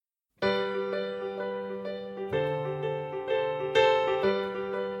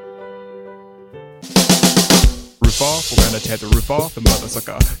roof off. We're gonna tear the roof off the mother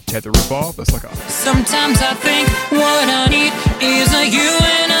sucker. Tear the roof off the sucker. Sometimes I think what I need is a you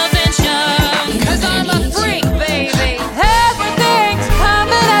intervention. 'Cause I'm a freak, baby. Everything's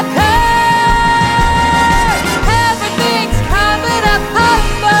coming apart. Everything's coming apart.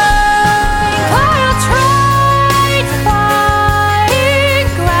 I'll try defying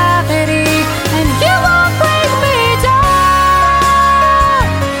gravity, and you won't bring me down.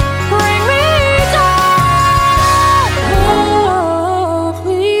 Bring me down. Oh,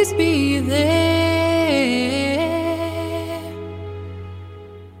 please be there.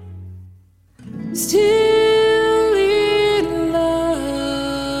 Still in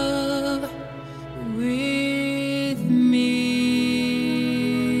love with me.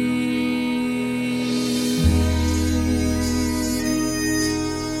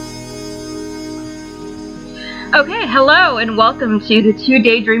 Okay, hello and welcome to the Two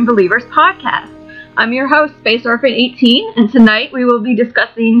Daydream Believers podcast. I'm your host, Space Orphan 18, and tonight we will be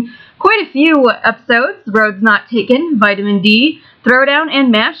discussing quite a few episodes: Roads Not Taken, Vitamin D, Throwdown,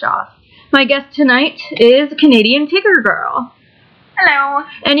 and Mash Off. My guest tonight is Canadian Tigger Girl. Hello.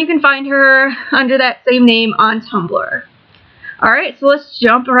 And you can find her under that same name on Tumblr. Alright, so let's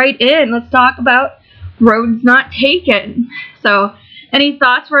jump right in. Let's talk about Roads Not Taken. So, any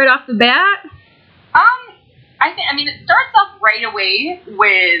thoughts right off the bat? It starts off right away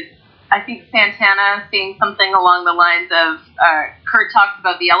with, I think, Santana saying something along the lines of, Kurt talks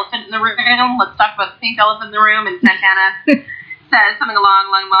about the elephant in the room, let's talk about the pink elephant in the room, and Santana says something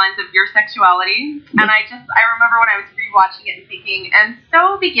along the lines of your sexuality. And I remember when I was rewatching it and thinking, and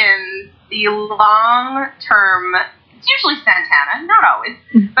so begins the long-term, it's usually Santana, not always,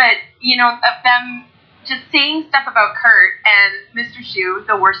 but, of them just saying stuff about Kurt and Mr. Shu,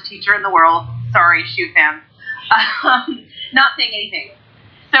 the worst teacher in the world. Sorry, Shu fans. Not saying anything.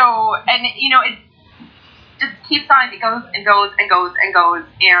 So, and it just keeps on. It goes and goes and goes and goes.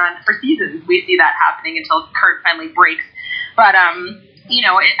 And for seasons, we see that happening until Kurt finally breaks. But,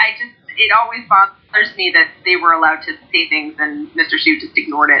 it always bothers me that they were allowed to say things and Mr. Shu just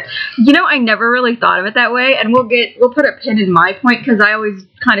ignored it. I never really thought of it that way, and we'll put a pin in my point, because I always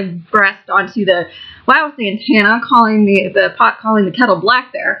kind of pressed onto wow, Santana calling the pot calling the kettle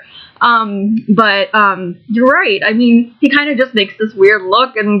black there. But you're right. I mean, he kind of just makes this weird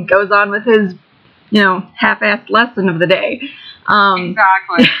look and goes on with his, half-assed lesson of the day.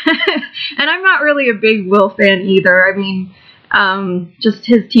 Exactly. And I'm not really a big Will fan either. I mean, just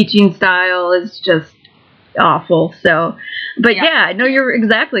his teaching style is just awful. So, but yeah, no, you're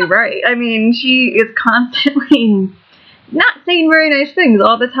exactly right. I mean, she is constantly not saying very nice things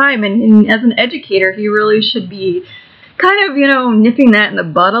all the time. And as an educator, he really should be kind of, nipping that in the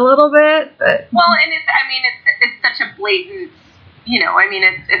bud a little bit. But well, and it's such a blatant,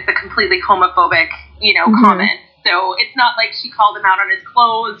 it's a completely homophobic, comment. So it's not like she called him out on his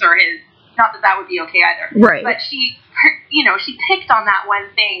clothes or his, not that would be okay either. Right. But she picked on that one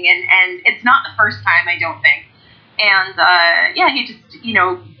thing, and it's not the first time, I don't think. And, he just,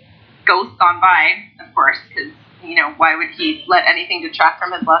 ghosts on by, of course, because, why would he let anything detract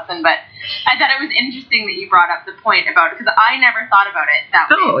from his lesson? But I thought it was interesting that you brought up the point about it, because I never thought about it that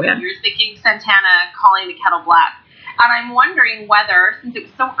way. Oh, yeah. You're thinking Santana calling the kettle black. And I'm wondering whether, since it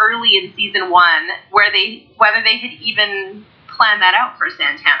was so early in season 1, whether they had even planned that out for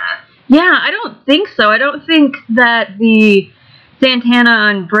Santana. Yeah, I don't think so. I don't think that the Santana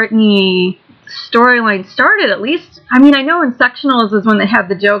and Brittany storyline started, at least. I mean, I know in sectionals is when they have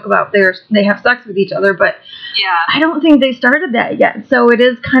the joke about they have sex with each other, but yeah, I don't think they started that yet. So it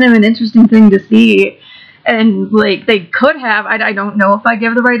is kind of an interesting thing to see. And, they could have, I don't know if I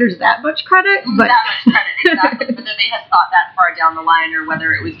give the writers that much credit. But that much credit, exactly. Whether they had thought that far down the line, or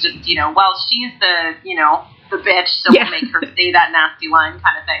whether it was just, she's the bitch, so we'll make her say that nasty line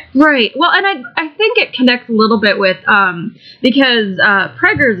kind of thing. Right. Well, and I think it connects a little bit with, because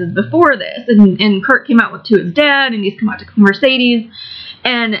Preggers is before this, and Kurt came out to his dad, and he's come out to Mercedes.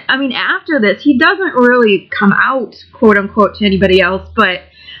 And, I mean, after this, he doesn't really come out, quote unquote, to anybody else, but,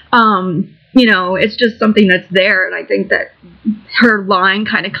 it's just something that's there, and I think that her line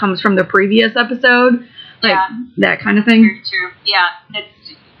kind of comes from the previous episode, that kind of thing. Very true. Yeah,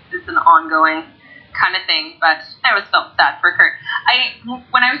 it's an ongoing kind of thing, but I always felt sad for Kurt.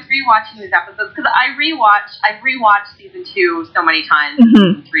 When I was rewatching these episodes, because I've rewatched season 2 so many times,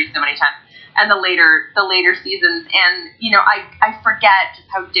 season 3 so many times, and the later seasons, and I forget just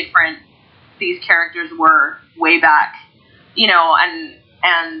how different these characters were way back,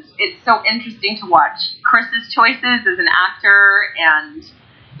 and it's so interesting to watch Chris's choices as an actor, and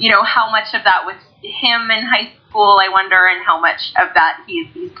how much of that was him in high school, I wonder, and how much of that he's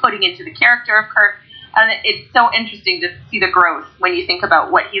putting into the character of Kurt. And it's so interesting to see the growth when you think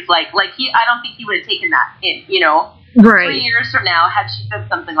about what he's like. Like, I don't think he would have taken that in, 3 Right. years from now, had she said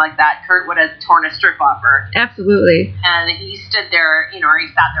something like that, Kurt would have torn a strip off her. Absolutely. And he stood there, or he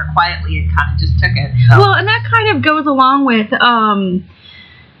sat there quietly and kind of just took it. So. Well, and that kind of goes along with,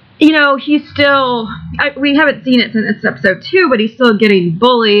 he's still, we haven't seen it since episode 2, but he's still getting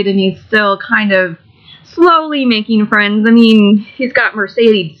bullied, and he's still kind of slowly making friends. I mean, he's got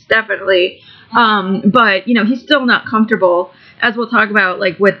Mercedes, definitely, but, he's still not comfortable, as we'll talk about,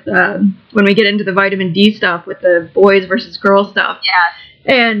 like, with, when we get into the vitamin D stuff, with the boys versus girls stuff. Yeah.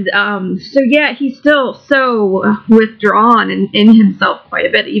 And, he's still so withdrawn in himself quite a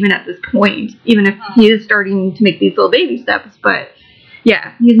bit, even at this point, even if he is starting to make these little baby steps, but,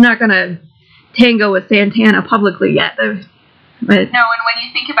 yeah, he's not gonna tango with Santana publicly yet. But no, and when you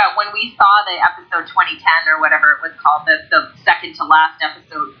think about when we saw the episode 2010 or whatever it was called, the second to last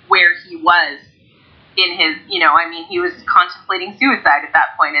episode, where he was in his, he was contemplating suicide at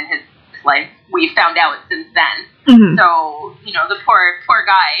that point in his life. We found out since then. Mm-hmm. So, the poor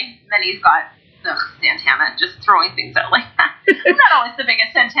guy, then he's got Santana just throwing things out like that. I'm not always the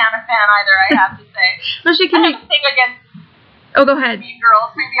biggest Santana fan either, I have to say. Especially I have a thing against Oh, go ahead. Mean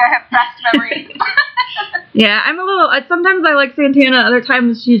Girls. Maybe I have best memories. Yeah, I'm a little, sometimes I like Santana, other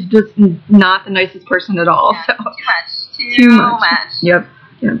times she's just not the nicest person at all. Yeah, So. Too much. Yep.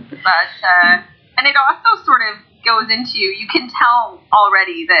 But, and it also sort of goes into, you can tell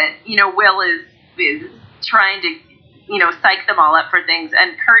already that, Will is trying to, psych them all up for things,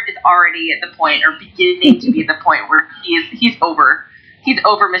 and Kurt is already at the point, or beginning to be at the point, where he's over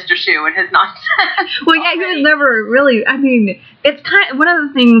Mr. Shu and has not. Well, yeah, he was never really, it's kind of, one of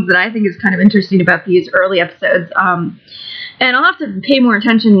the things that I think is kind of interesting about these early episodes, and I'll have to pay more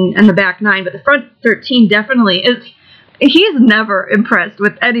attention in the back 9, but the front 13 definitely is, he's never impressed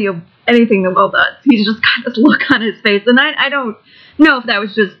with anything that Will does. He's just got this look on his face, and I don't know if that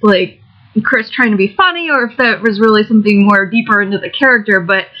was just, like, Chris trying to be funny, or if that was really something more deeper into the character,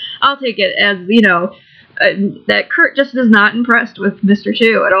 but I'll take it as, that Kurt just is not impressed with Mr.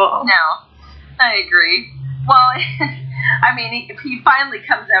 Shu at all. No, I agree. Well, he finally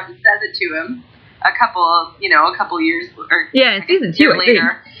comes out and says it to him a couple years, or in season 2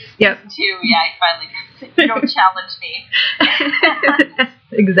 later. Yep. Season 2, yeah, he finally comes in. Don't challenge me.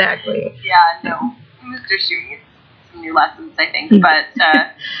 Exactly. Yeah, no, Mr. Shu needs some new lessons, I think, but.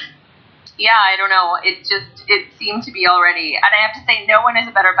 Yeah, I don't know. It seemed to be already, and I have to say, no one is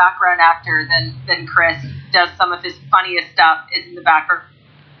a better background actor than Chris. Does some of his funniest stuff is in the background,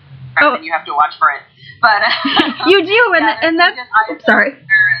 and you have to watch for it. But you do, and that's sorry.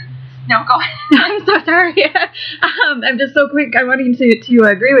 No, go ahead. I'm so sorry. I'm just so quick. I wanted to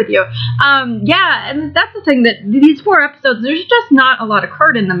agree with you. Yeah, and that's the thing, that these 4 episodes, there's just not a lot of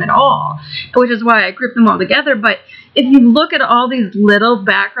Kurt in them at all, which is why I grouped them all together. But if you look at all these little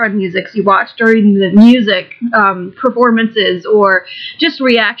background musics you watch during the music performances, or just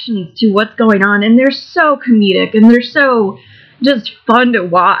reactions to what's going on, and they're so comedic, and they're so just fun to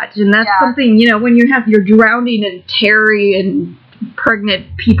watch. And that's something, when you're drowning in Terry and pregnant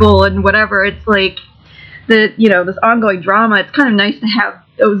people and whatever, it's like this ongoing drama. It's kind of nice to have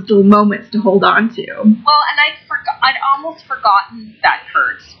those little moments to hold on to. Well, and I'd almost forgotten that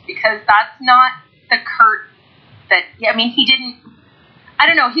Kurt, because that's not the Kurt that, he didn't, I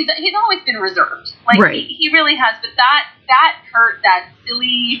don't know, he's always been reserved. Like, right. He really has, but that Kurt, that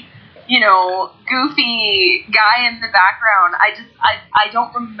silly, goofy guy in the background, I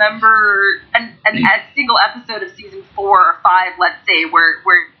don't remember a single episode of season 4 or 5, let's say, where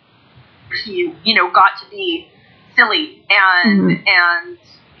he, got to be silly and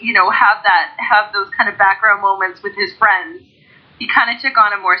have those kind of background moments with his friends. He kind of took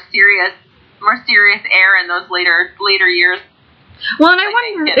on a more serious air in those later years. Well, and I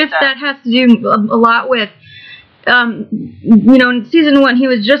wonder if that has to do a lot with, in season 1, he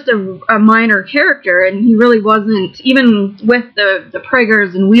was just a minor character, and he really wasn't, even with the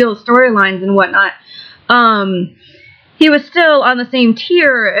Preggers and Wheel storylines and whatnot, he was still on the same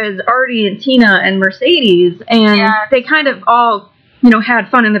tier as Artie and Tina and Mercedes, and they kind of all, had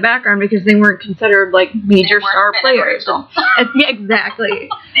fun in the background because they weren't considered, like, major star players. Yeah, exactly.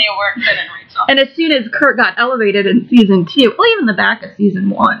 They weren't Finn and Rachel. And as soon as Kurt got elevated in season 2, well, even the back of season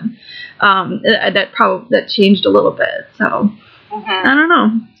 1, that changed a little bit. So, I don't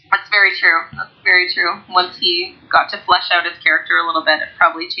know. That's very true. Once he got to flesh out his character a little bit, it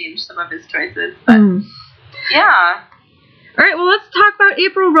probably changed some of his choices. But, yeah. All right, well, let's talk about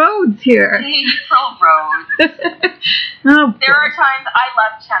April Rhodes here. April Rhodes. There are times I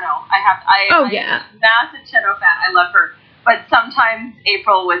love Cheno. I'm a massive Cheno fan. I love her. But sometimes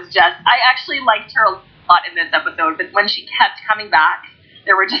April was just, I actually liked her a lot in this episode, but when she kept coming back,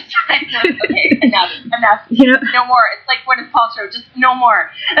 there were just times of, okay, enough, You know, no more. It's like Gwyneth Paltrow, just no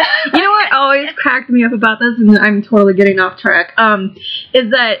more. you know what always cracked me up about this, and I'm totally getting off track,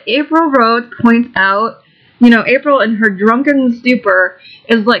 is that April Rhodes points out, you know, April in her drunken stupor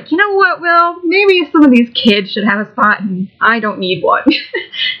is like, you know what, Will, maybe some of these kids should have a spot and I don't need one.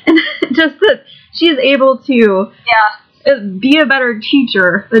 And just that she is able to Yeah. be a better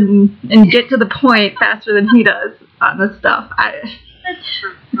teacher and get to the point faster than he does on this stuff. That's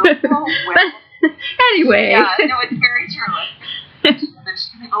true. Oh, well. Anyway. Yeah, no, it's very true.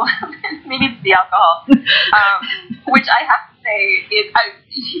 Maybe it's the alcohol. Which I have to say is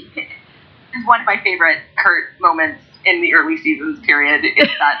one of my favorite Kurt moments in the early seasons period. Is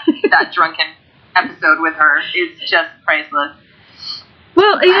that drunken episode with her is just priceless.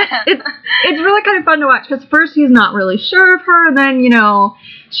 Well, it's really kind of fun to watch because first he's not really sure of her, and then, you know,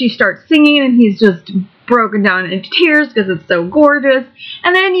 she starts singing and he's just broken down into tears because it's so gorgeous,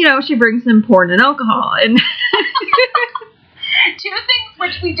 and then, you know, she brings him porn and alcohol, and two things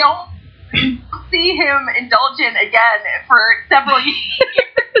which we don't see him indulge in again for several years.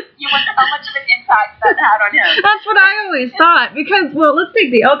 You wonder how much of an impact that had on him. That's what I always thought, because, well, let's take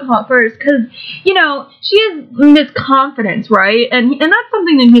the alcohol first, because, you know, she has this confidence, right, and that's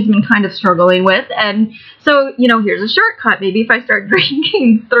something that he's been kind of struggling with, and so, you know, here's a shortcut. Maybe if I start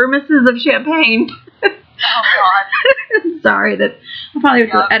drinking thermoses of champagne. Oh, God. Sorry, that I'll probably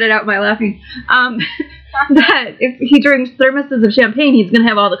have to edit out my laughing. That if he drinks thermoses of champagne, he's going to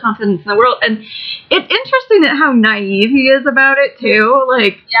have all the confidence in the world. And it's interesting at how naive he is about it, too.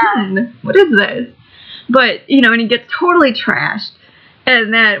 Like, what is this? But, you know, and he gets totally trashed.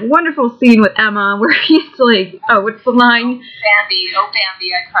 And that wonderful scene with Emma where he's like, oh, what's the line? Bambi,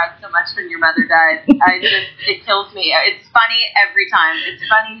 I cried so much when your mother died. It kills me. It's funny every time. It's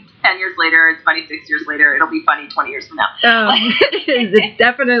funny 10 years later. It's funny 6 years later. It'll be funny 20 years from now. It is. It's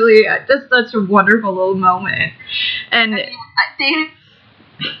definitely just such a wonderful little moment. And they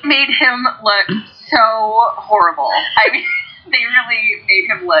made him look so horrible. I mean, they really made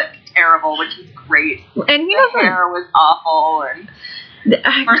him look terrible, which was great. And the hair was awful, and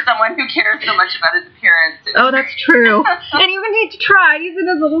for someone who cares so much about his appearance. That's true. And even he tried. He's in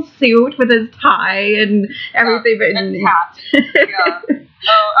his little suit with his tie and everything. And his hat. Yeah. Oh,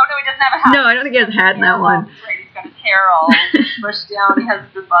 no, he doesn't have a hat. No, I don't think he has a hat in that one. That's right. He's got his hair all pushed down. He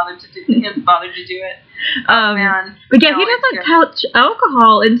hasn't bothered to do it. Oh, man. But yeah, he doesn't touch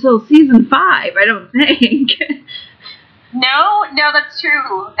alcohol until season 5, I don't think. No, that's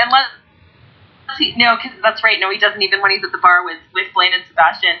true. Because that's right. No, he doesn't even when he's at the bar with Blaine and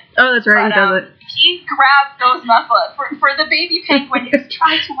Sebastian. Oh, that's right. He doesn't. He grabs those muscles for the baby penguin who's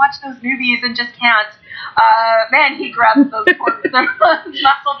trying to watch those movies and just can't. Man, he grabs those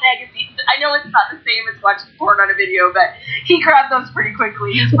muscle magazines. I know it's not the same as watching porn on a video, but he grabbed those pretty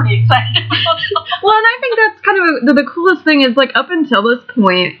quickly. He was pretty excited about them. Well, and I think that's kind of the coolest thing is, like, up until this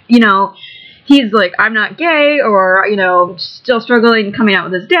point, you know, he's like, I'm not gay, or, you know, still struggling coming out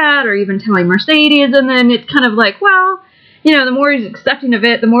with his dad, or even telling Mercedes, and then it's kind of like, well, you know, the more he's accepting of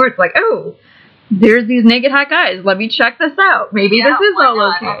it, the more it's like, oh, there's these naked hot guys, let me check this out. Maybe this is all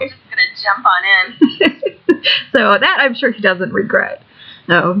not? okay. I'm just gonna jump on in. So that I'm sure he doesn't regret.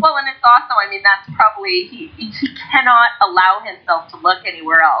 No. Well, and it's also, I mean, that's probably, he cannot allow himself to look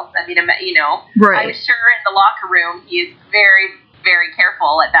anywhere else. I mean, you know, right. I'm sure in the locker room he is very, very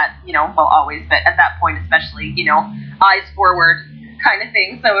careful at that, you know, well, always, but at that point especially, you know, eyes forward kind of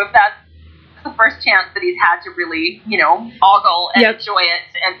thing. So if that's the first chance that he's had to really, you know, ogle and enjoy it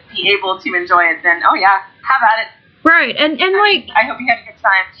and be able to enjoy it, then, oh yeah, have at it. Right, and like... I hope he had a good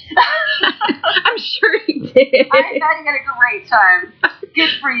time. I'm sure he did. I bet he had a great time. Good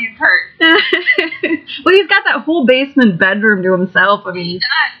for you, Kurt. Well, he's got that whole basement bedroom to himself. I mean, he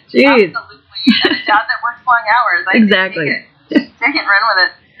does. Jeez. Absolutely. And a dad that works long hours. Exactly. Take it and run with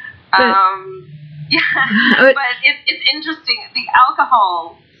it. Yeah. But it's interesting. The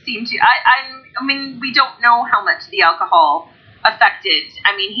alcohol seemed to... I mean, we don't know how much the alcohol affected.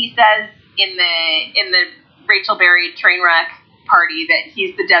 I mean, he says in the Rachel Berry train wreck party that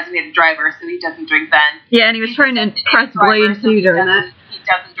he's the designated driver, so he doesn't drink then. Yeah, and he was trying to impress Blaine too during that. He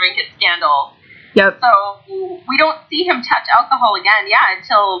doesn't drink at Scandal. Yep. So we don't see him touch alcohol again,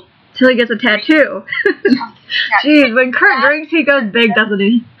 until he gets a tattoo. Jeez, when Kurt drinks, he goes big, doesn't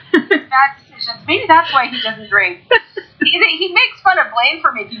he? Bad decisions. Maybe that's why he doesn't drink. He makes fun of Blaine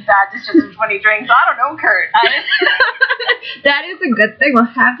for making bad decisions when he drinks. I don't know, Kurt. That is a good thing. We'll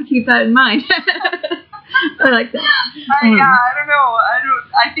have to keep that in mind. I like that. Yeah, I don't know.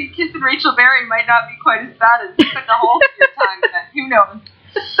 I think kissing Rachel Berry might not be quite as bad as putting a hole through your tongue, but who knows?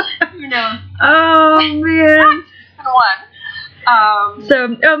 Who knows? Oh man. One.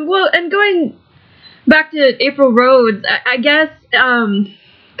 So, well, and going back to April Rhodes, I guess,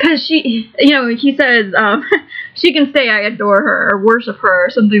 because she, he says, she can say I adore her or worship her or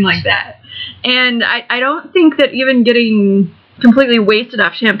something like that. And I don't think that even getting completely wasted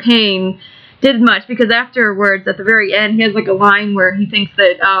off champagne did much, because afterwards, at the very end, he has like a line where he thinks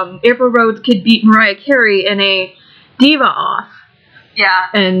that April Rhodes could beat Mariah Carey in a diva off. Yeah.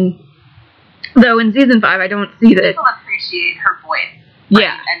 And though in season 5, I don't see that. People appreciate her voice.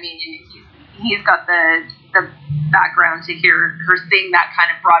 Yeah. I mean, he's got the background to hear her sing that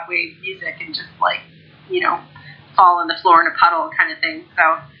kind of Broadway music and just like, fall on the floor in a puddle kind of thing.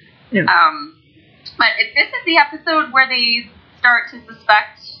 So, yeah. But this is the episode where they start to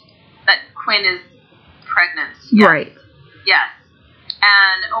suspect that Quinn is pregnant. Yes. Right. Yes.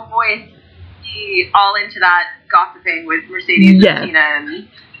 And oh boy, he all into that gossiping with Mercedes Yes. and Tina. And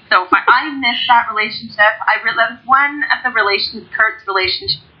so I miss that relationship. That was one of the Kurt's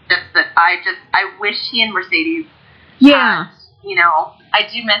relationships that I wish he and Mercedes Yeah. had. I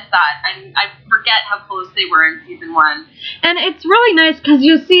do miss that. I forget how close they were in season 1. And it's really nice because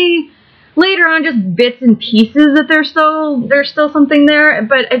you see later on just bits and pieces that there's still something there,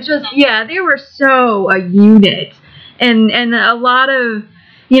 but it's just, they were so a unit. And a lot of,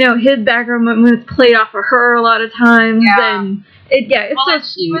 his background movements played off of her a lot of times. Yeah. And it's well, so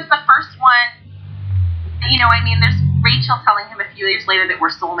she sweet. was the first one. There's Rachel telling him a few years later that we're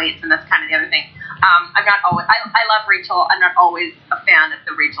soulmates, and that's kind of the other thing. I'm not always. I love Rachel. I'm not always a fan of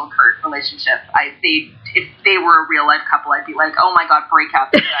the Rachel-Kurt relationship. If they were a real life couple, I'd be like, oh my god, break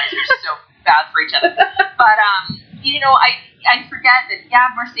up! You guys are so bad for each other. But I forget that. Yeah,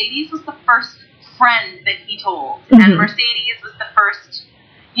 Mercedes was the first friend that he told, and Mercedes was the first,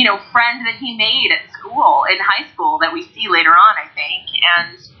 friend that he made at school, in high school, that we see later on, I think,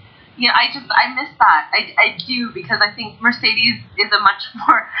 and. I miss that. I do, because I think Mercedes is a much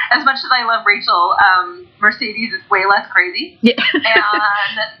more, as much as I love Rachel, Mercedes is way less crazy. Yeah.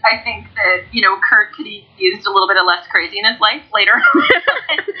 And I think that, Kurt could have used a little bit of less crazy in his life later.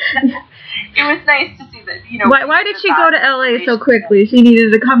 It was nice to see that, Why did she go to LA so quickly? She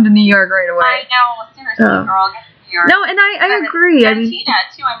needed to come to New York right away. I know, seriously, girl, get to New York. No, and I agree. And Tina,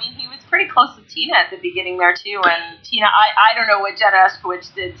 too. He was pretty close with Tina at the beginning there, too. And Tina, I don't know what Jenna Ushkowitz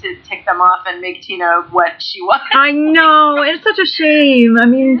did to tick them off and make Tina what she was. I know. It's such a shame.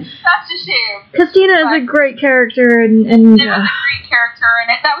 It's such a shame. Because Tina is a great character. And it was a great character. And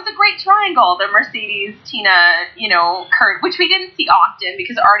that was a great triangle, the Mercedes, Tina, Kurt, which we didn't see often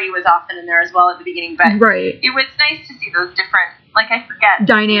because Artie was often in there as well at the beginning. But right. It was nice to see those different, I forget.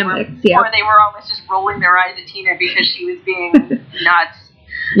 Dynamics, Or they were always just rolling their eyes at Tina because she was being nuts.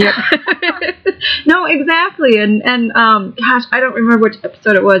 Yeah. No, exactly. And gosh, I don't remember which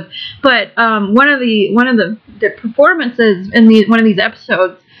episode it was, but one of the performances in one of these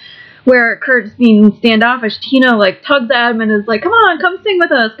episodes where Kurt's being standoffish, Tina tugs at him and is like, "Come on, come sing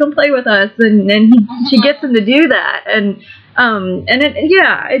with us, come play with us," and she gets him to do that, and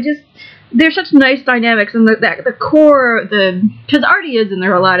it just. There's such nice dynamics, and the core, because Artie is in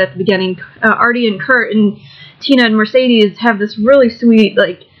there a lot at the beginning. Artie and Kurt and Tina and Mercedes have this really sweet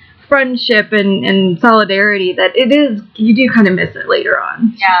friendship and solidarity that you do kind of miss it later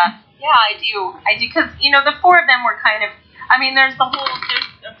on. Yeah, I do, because the four of them were kind of.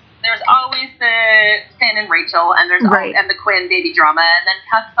 There's always the Finn and Rachel, and there's and the Quinn baby drama, and then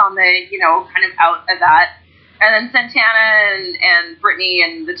Puck's on the kind of out of that. And then Santana and Brittany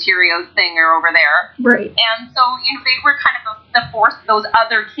and the Cheerios thing are over there. Right. And so, they were kind of the force, those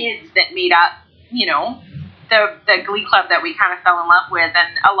other kids that made up, the Glee Club that we kind of fell in love with.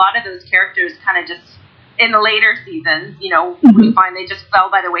 And a lot of those characters kind of just, in the later seasons, we find they just fell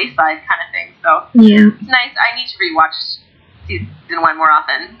by the wayside kind of thing. So, it's nice. I need to rewatch season 1 more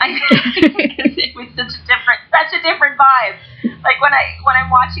often. It was such a different vibe. When I'm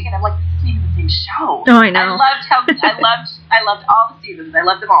watching it, I'm like, this isn't even the same show. Oh, I know. I loved all the seasons. I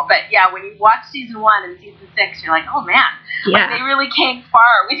loved them all. But yeah, when you watch season 1 and season 6, you're like, oh man, they really came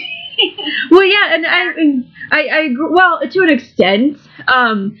far with. Well, yeah, and I agree. Well, to an extent,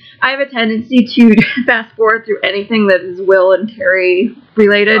 I have a tendency to fast forward through anything that is Will and Terry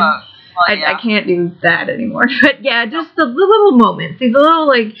related. I can't do that anymore. But yeah, just the little moments, these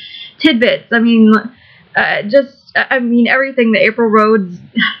little tidbits. Everything that April Rhodes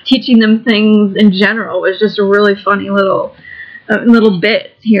teaching them things in general was just a really funny little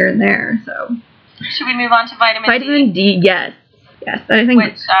bits here and there. So should we move on to vitamin D? Vitamin D, yes, I think.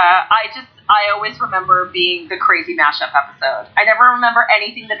 Which I always remember being the crazy mashup episode. I never remember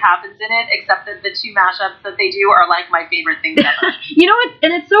anything that happens in it except that the 2 mashups that they do are like my favorite things ever. You know what?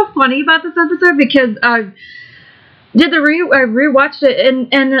 And it's so funny about this episode because I rewatched it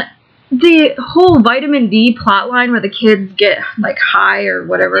and the whole vitamin D plotline where the kids get like high or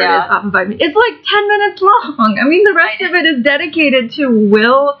whatever it is off of vitamin, it's like 10 minutes long. I mean, the rest of it is dedicated to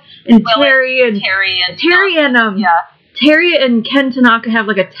Will and Terry and Terry and Ken Tanaka have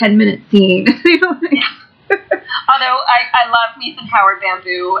like a 10-minute scene. You know, like, Although I love me some Howard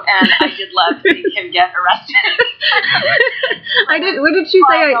Bamboo, and I did love seeing him get arrested. What did she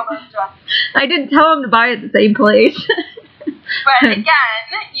say? I didn't tell him to buy at the same place. But again,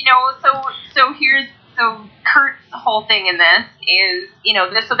 you know, so Kurt's whole thing in this is, you know,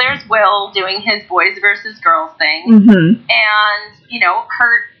 so there's Will doing his boys versus girls thing, and, you know,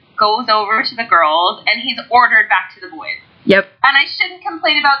 Kurt goes over to the girls, and he's ordered back to the boys. Yep. And I shouldn't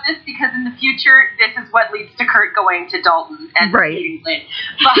complain about this because in the future, this is what leads to Kurt going to Dalton and meeting Lynn.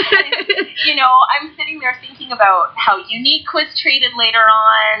 But, you know, I'm sitting there thinking about how Unique was traded later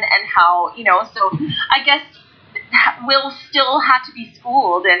on and how, you know, so I guess Will still had to be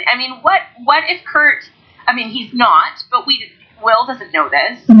schooled. And, I mean, what if Kurt, I mean, he's not, but Will doesn't know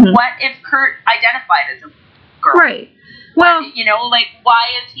this. What if Kurt identified as a girl? Right. Well, you know, like,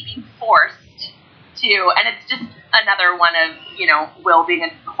 why is he being forced to? And it's just another one of, you know, Will being a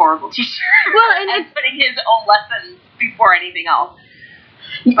horrible teacher. Well, and putting his own lessons before anything else.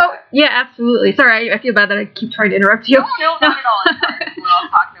 Oh, yeah, absolutely. Sorry, I feel bad that I keep trying to interrupt you. No, not at all. We're all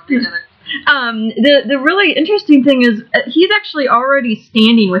talking over each other. The really interesting thing is he's actually already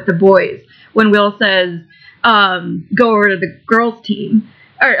standing with the boys when Will says, go over to the girls' team.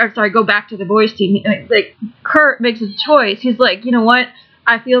 Or sorry, go back to the boys' team. Like, Kurt makes his choice. He's like, you know what?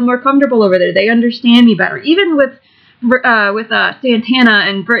 I feel more comfortable over there. They understand me better. Even with Santana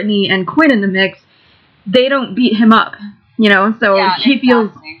and Brittany and Quinn in the mix, they don't beat him up, you know. So he feels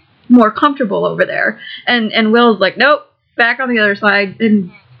more comfortable over there. And Will's like, nope, back on the other side.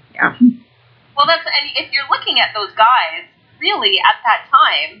 And yeah. Well, and if you're looking at those guys, really at that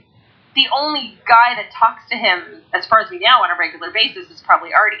time, the only guy that talks to him, as far as we know, on a regular basis, is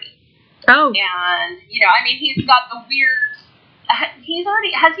probably Artie. Oh. And, you know, I mean, he's got the weird. Has he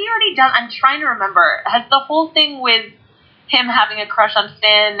already done, I'm trying to remember, has the whole thing with him having a crush on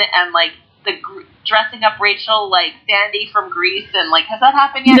Finn and, like, the dressing up Rachel like Sandy from Grease, and, like, has that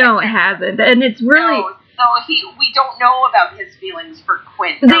happened yet? No, it hasn't. And it's really... No, so we don't know about his feelings for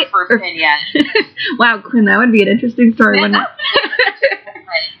Finn yet. Wow, Quinn, that would be an interesting story, wouldn't it?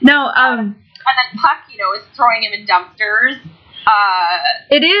 No, and then Puck, you know, is throwing him in dumpsters.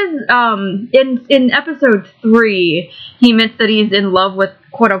 It is, in episode 3, he admits that he's in love with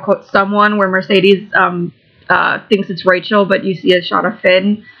quote unquote someone, where Mercedes, thinks it's Rachel, but you see a shot of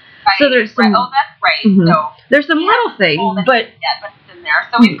Finn. Right, so there's some, oh, that's right. So there's some little things, but it's in there.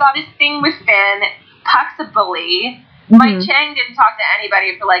 So we've got his thing with Finn. Puck's a bully. Mike Chang didn't talk to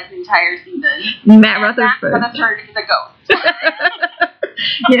anybody for like an entire season. Matt Rutherford is a ghost.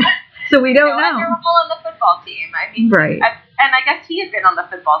 Yeah. So we don't know. And they're all on the football team. I mean, right. And I guess he had been on the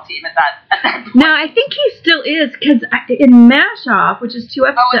football team at that point. No, I think he still is, because in Mash Off, which is 2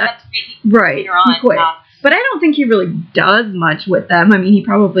 episodes, that's right, he quit. But I don't think he really does much with them. I mean, he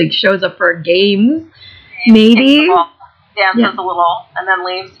probably shows up for games, maybe. Dances a little, and then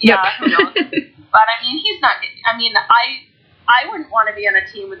leaves. Yeah, who knows? But I mean, he's not. I mean, I wouldn't want to be on a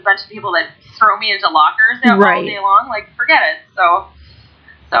team with a bunch of people that throw me into lockers all day long. Like, forget it. So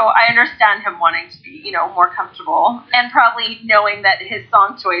I understand him wanting to be, you know, more comfortable, and probably knowing that his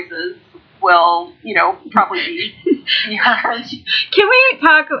song choices will, you know, probably be heard. Can we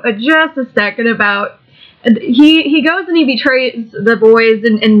talk just a second about he goes and he betrays the boys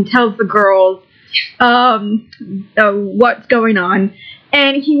and tells the girls what's going on,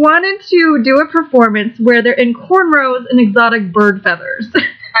 and he wanted to do a performance where they're in cornrows and exotic bird feathers.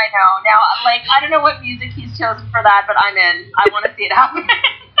 I know. Now, like, I don't know what music he's chosen for that, but I'm in. I want to see it happen.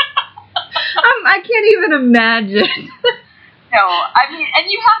 I can't even imagine. No, I mean, and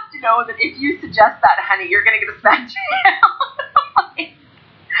you have to know that if you suggest that, honey, you're going to get a smack down.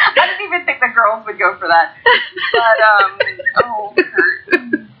 I don't even think the girls would go for that. But, oh,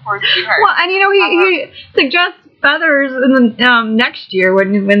 Kurt. Poor sweetheart. Well, and, you know, he suggests feathers in the, next year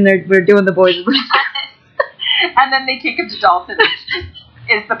when we're doing the boys. And then they take him to Dalton, which just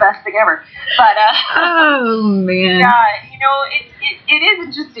is the best thing ever. But, oh, man. Yeah, you know, it is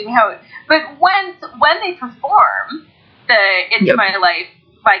interesting how... But when they perform the It's My Life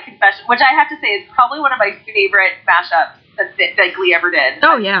by Confession, which I have to say is probably one of my favorite mashups that Glee ever did.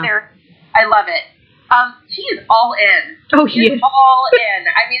 Oh, yeah. I love it. He is all in. Oh, he is. All in.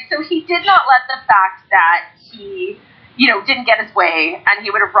 I mean, so he did not let the fact that he, didn't get his way, and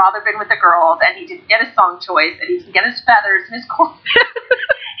he would have rather been with the girls, and he didn't get his song choice, and he didn't get his feathers and his corn.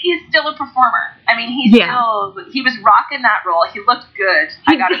 He's still a performer. I mean, he was rocking that role. He looked good.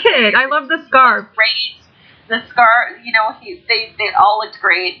 He did. I love the scarf. Great. The scarf, they all looked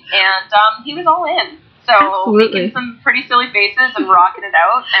great, and he was all in. So Absolutely. making some pretty silly faces and rocking it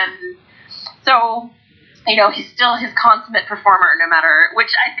out, and so he's still his consummate performer, no matter,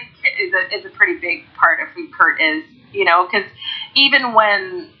 which I think is a pretty big part of who Kurt is. Because even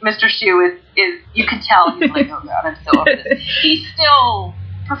when Mr. Shu is you can tell he's like, oh god, I'm so over this. He still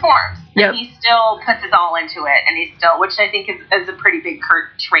performs. Yep. And he still puts his all into it, and he's still, which I think is a pretty big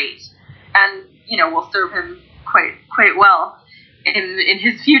Kurt trait, and will serve him quite well in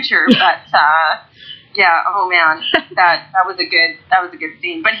his future. But yeah, oh man, that was a good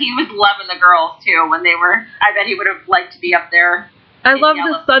scene. But he was loving the girls too when they were. I bet he would have liked to be up there. I love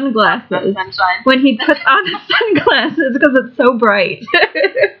the sunglasses. Sunshine. When he puts on the sunglasses because it's so bright. So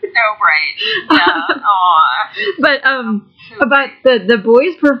bright. Yeah. Aw. But about the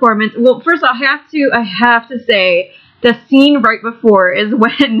boys' performance. Well, first I have to say the scene right before is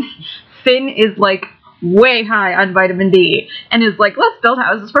when Finn is like way high on vitamin D and is like, let's build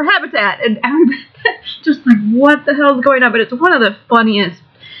houses for habitat, and everybody just like, what the hell's going on? But it's one of the funniest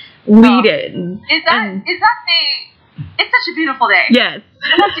lead-ins. Is that it's such a beautiful day. Yes.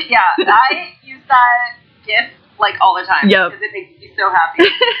 I use that GIF like all the time because it makes me so happy.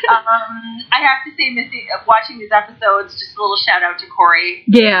 I have to say, watching these episodes, just a little shout out to Corey.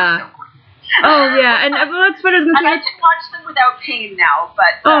 Yeah. Oh yeah, and that's what I was gonna say. I can watch them without pain now,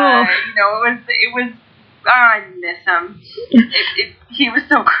 but it was. Oh, I miss him. He was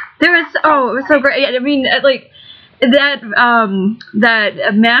so great. It was so great. I mean, like that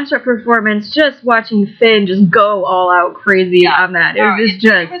mashup performance. Just watching Finn just go all out crazy on that. It was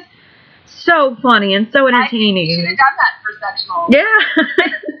just so funny and so entertaining. You should have done that for sectional. Yeah.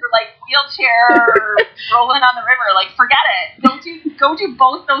 For like wheelchair rolling on the river. Like, forget it. Go do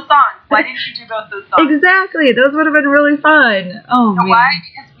both those songs. Why didn't you do both those songs? Exactly. Those would have been really fun. Oh man. Why?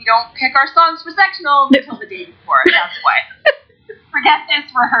 Because we don't pick our songs for sectional until the day before. That's why. Forget this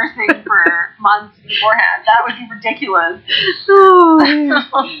rehearsing for months beforehand. That would be ridiculous. Oh,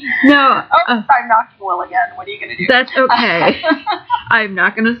 no. I'm knocking Will again. What are you going to do? That's okay. I'm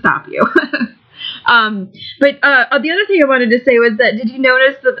not going to stop you. But the other thing I wanted to say was that, did you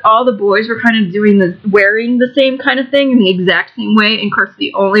notice that all the boys were kind of doing this, wearing the same kind of thing in the exact same way, and Kurt's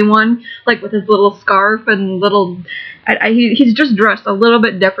the only one, like with his little scarf and little, he's just dressed a little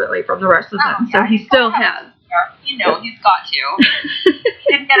bit differently from the rest of them, so he still has. He's got to.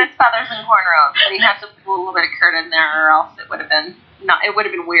 He didn't get his feathers and cornrows, but he had to put a little bit of Kurt in there, or else it would have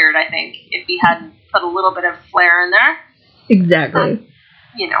been weird, I think, if he hadn't put a little bit of flair in there. Exactly.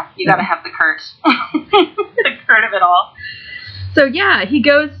 You gotta have the Kurt. The Kurt of it all. So yeah, he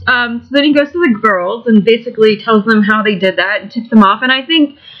goes, so then he goes to the girls and basically tells them how they did that and tips them off, and I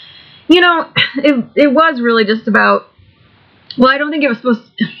think, it was really just about, well, I don't think it was supposed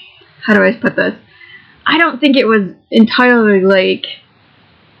to, how do I put this? I don't think it was entirely like,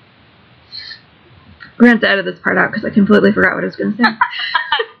 we're going to edit this part out because I completely forgot what I was going to say.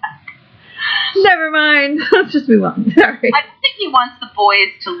 Never mind. Let's just move on. Sorry. I don't think he wants the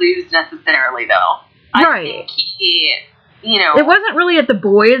boys to lose necessarily, though. Right. I think he, It wasn't really at the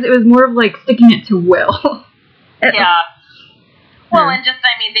boys. It was more of like sticking it to Will. Yeah. Well, and just,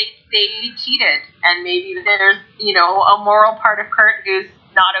 I mean, they cheated, and maybe there's, a moral part of Kurt who's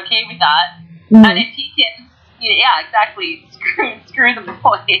not okay with that. Mm-hmm. And if he can, exactly, screw the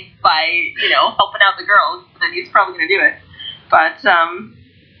boys by, helping out the girls, then he's probably going to do it. But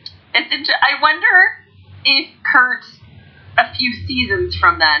I wonder if Kurt, a few seasons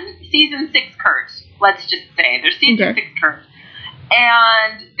from then, season 6 Kurt, let's just say, there's season 6 Kurt,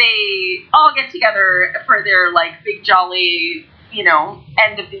 and they all get together for their, like, big jolly,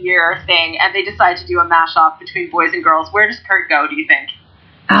 end of the year thing, and they decide to do a mash-off between boys and girls. Where does Kurt go, do you think?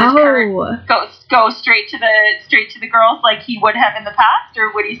 Does Kurt go straight to the girls like he would have in the past,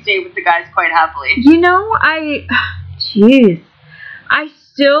 or would he stay with the guys quite happily? I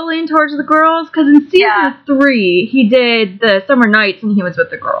still lean towards the girls, because in season 3 he did the summer nights and he was with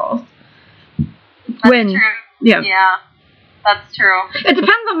the girls. That's true. Yeah, that's true. It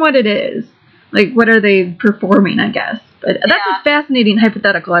depends on what it is. Like, what are they performing, I guess. But that's a fascinating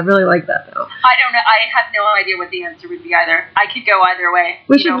hypothetical. I really like that, though. I don't know. I have no idea what the answer would be either. I could go either way.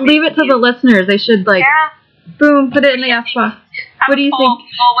 We should leave it to the listeners. They should, boom, put it in the ask box. What do you think?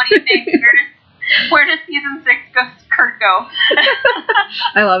 People, what do you think? Where does season 6 Kurt go?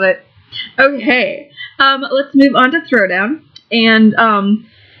 I love it. Okay. let's move on to Throwdown. And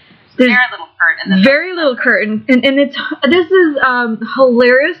there's Very little Kurt in this. very little Kurt, and this is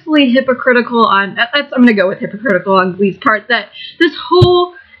hilariously hypocritical on. I'm going to go with hypocritical on Glee's part, that this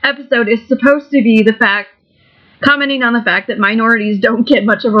whole episode is supposed to be commenting on the fact that minorities don't get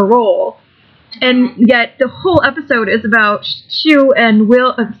much of a role. And yet the whole episode is about Shu and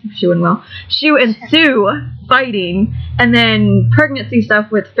Sue fighting, and then pregnancy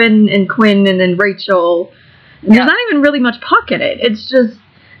stuff with Finn and Quinn, and then Rachel. And there's not even really much Puck in it. It's just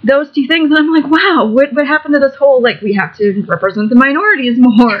those two things, and I'm like, wow, what happened to this whole, like, we have to represent the minorities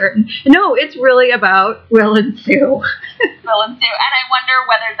more? No, it's really about Will and Sue. Will and Sue. And I wonder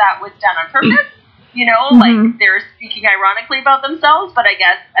whether that was done on purpose. You know, like, they're speaking ironically about themselves, but I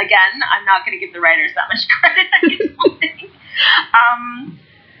guess, again, I'm not going to give the writers that much credit, I don't think.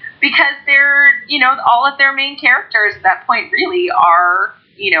 Because they're, you know, all of their main characters at that point really are,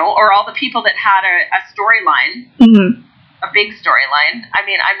 you know, or all the people that had a storyline, a big storyline. I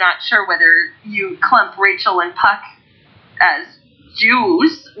mean, I'm not sure whether you clump Rachel and Puck as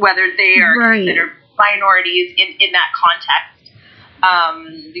Jews, whether they are considered minorities in that context,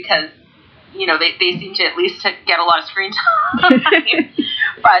 because, you know, they seem to at least get a lot of screen time.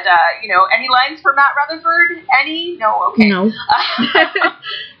 But, you know, any lines for Matt Rutherford? Any? No? Okay. No.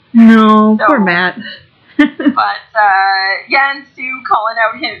 No, poor Matt. But, yeah, and Sue calling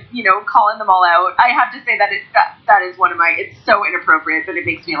them all out. I have to say that that is one of my, it's so inappropriate, but it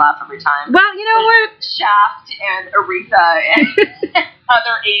makes me laugh every time. Well, you know what? Shaft and Aretha and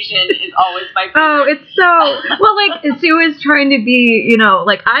other Asian is always my favorite. Oh, it's so, well, like, Sue is trying to be, you know,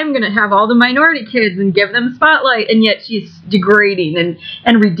 like, I'm going to have all the minority kids and give them spotlight, and yet she's degrading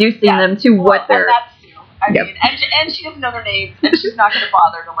and reducing them to what they're... And that's Sue. I mean, and she doesn't know their names, and she's not going to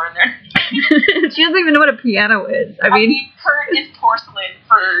bother to learn their names. She doesn't even know what a piano is. I mean, Kurt is porcelain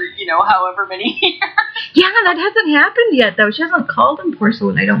for, you know, however many years. Yeah, that hasn't happened yet, though. She hasn't called him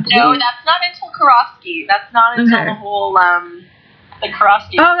porcelain, I don't believe. No, that's not until Karofsky. That's not until the whole, the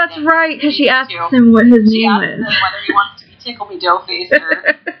Karofsky. Oh, that's right, because she asked him what his name is. She asked him whether he wants to be Tickle Me Dough Face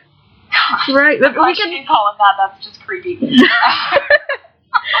or... Gosh, right. But we can call him that. That's just creepy.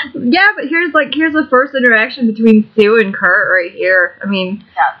 Yeah, but here's the first interaction between Sue and Kurt right here. I mean,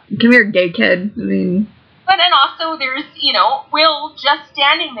 come here, gay kid. I mean... But then also there's, you know, Will just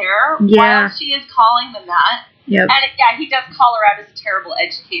standing there while she is calling them that. Yep. And, he does call her out as a terrible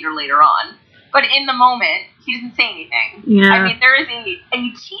educator later on. But in the moment, he doesn't say anything. Yeah. I mean, there is a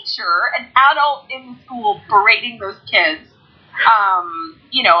teacher, an adult in the school berating those kids.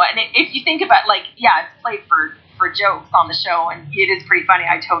 You know, and if you think about, like, it's played for jokes on the show, and it is pretty funny.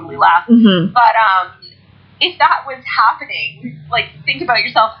 I totally laugh. But if that was happening, like, think about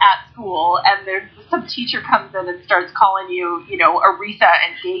yourself at school, and there's some teacher comes in and starts calling you, you know, Aretha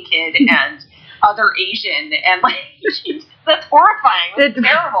and gay kid and other Asian, and, like, that's horrifying. It's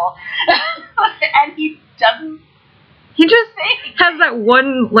terrible. And he doesn't. He just has that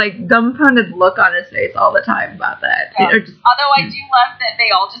one, like, dumbfounded look on his face all the time about that. Yeah. Although I do love that they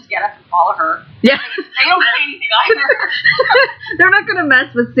all just get up and follow her. Yeah. They don't say anything either. They're not going to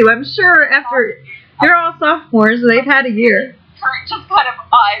mess with Sue. I'm sure after... They're all sophomores. They've had a year. Kurt just kind of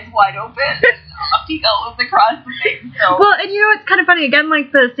eyes wide open. He goes across the thing. So. Well, and you know, it's kind of funny. Again,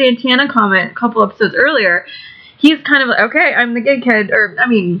 like the Santana comment a couple episodes earlier, he's kind of like, okay, I'm the gay kid. Or, I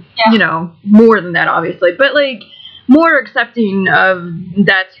mean, you know, more than that, obviously. But, like... more accepting of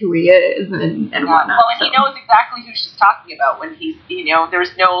that's who he is and whatnot. Well, and he knows exactly who she's talking about when he's, you know,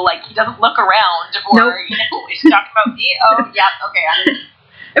 there's no, like, he doesn't look around or, you know, is she talking about me? Oh, yeah, okay.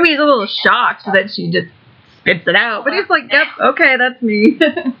 I mean, he's a little shocked that she just spits it out, but he's like, yep, okay, that's me.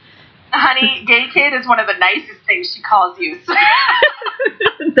 Honey, gay kid is one of the nicest things she calls you. So.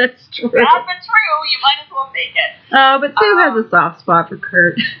 That's true. That's true. You might as well take it. But Sue has a soft spot for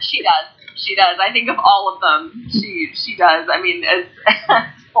Kurt. She does. She does. I think of all of them, she does. I mean, as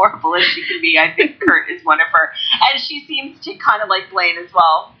horrible as she can be, I think Kurt is one of her. And she seems to kind of like Blaine as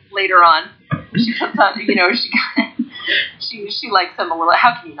well later on. She puts on, you know, she likes him a little.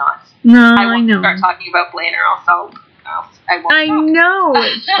 How can you not? No, I won't know. Start talking about Blaine or else I won't. I know.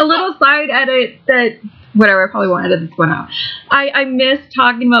 A little side edit that... Whatever, I probably won't edit this one out. I miss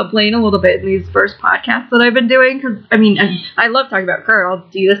talking about Blaine a little bit in these first podcasts that I've been doing. Because, I mean, I love talking about Kurt. I'll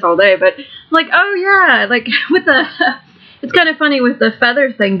do this all day. But, like, oh, yeah. Like, with the... It's kind of funny with the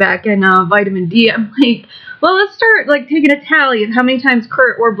feather thing back in Vitamin D. I'm like, well, let's start, like, taking a tally of how many times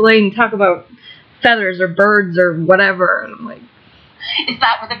Kurt or Blaine talk about feathers or birds or whatever. And I'm like... Is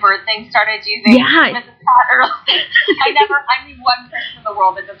that where the bird thing started, do you think? Yeah. I'm the one person in the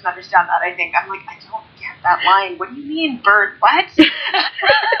world that doesn't understand that, I think. I'm like, I don't get that line. What do you mean, bird? What?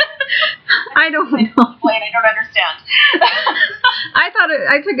 I don't know. Explain, I don't understand.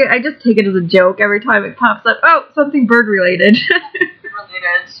 I just take it as a joke every time it pops up. Oh, something bird related.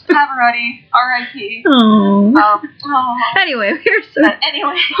 Related. Pavarotti, R.I.P. Oh. Oh. Anyway, we're so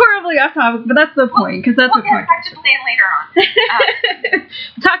Anyway. horribly off topic, but that's the point, because that's We'll the point. get back to Blaine later on.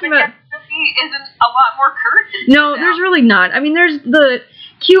 Talking But about there really isn't a lot more Kurt. no, there's really not. I mean, there's the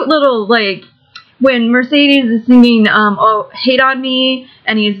cute little like when Mercedes is singing "Oh Hate on Me"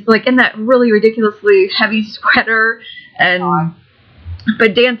 and he's like in that really ridiculously heavy sweater and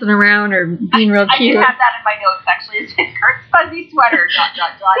but dancing around or being real I cute. do have that in my notes actually. It's Kurt's fuzzy sweater. ...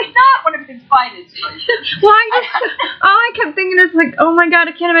 Not one of his finest choices. Well, all I kept thinking is like, oh my god,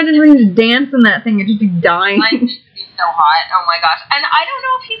 I can't imagine having to dance in that thing and just be dying. It used to be so hot. Oh my gosh. And I don't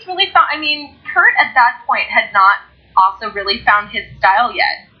know if he's really found. I mean, Kurt at that point had not also really found his style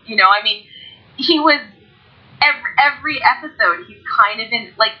yet. You know, I mean, he was every episode he's kind of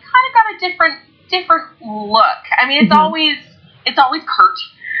got a different look. I mean, it's always Kurt,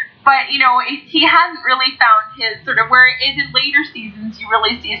 but you know, he hadn't really found his sort of where it is in later seasons. You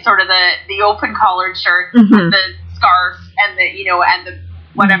really see sort of the open collared shirt, with the scarf, and the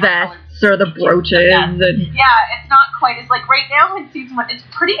whatever vests or the brooches and yeah, it's not quite as like right now in season 1. It's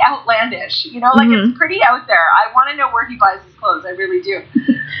pretty outlandish, you know, like it's pretty out there. I want to know where he buys his clothes. I really do,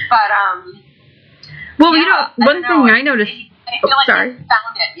 but well, yeah, you know, one thing I noticed. I feel like he hasn't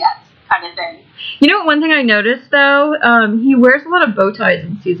found it yet, kind of thing. You know, one thing I noticed though, he wears a lot of bow ties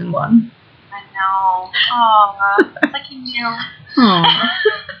in season 1. I know. Oh, it's like he knew. Aww.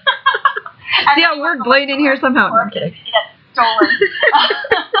 See how we're Blaine in here somehow. No, I'm kidding. Stolen.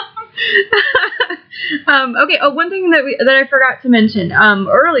 Okay. Oh, one thing that I forgot to mention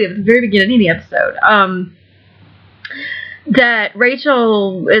early at the very beginning of the episode, that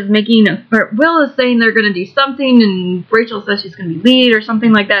Rachel is making, or Will is saying they're going to do something, and Rachel says she's going to be lead or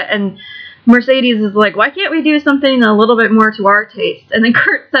something like that, and Mercedes is like, why can't we do something a little bit more to our taste? And then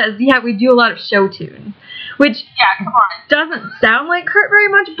Kurt says, yeah, we do a lot of show tunes, which come on. doesn't sound like Kurt very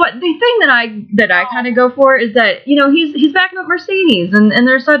much, but the thing that I kind of go for is that, you know, he's backing up Mercedes, and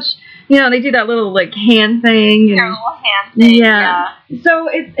they're such, you know, they do that little like hand thing, and their little hand thing, yeah. So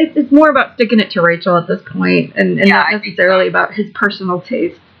it's more about sticking it to Rachel at this point, and not necessarily about his personal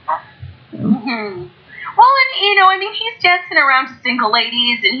taste. So. Mm-hmm. Well, and you know, I mean, he's dancing around to single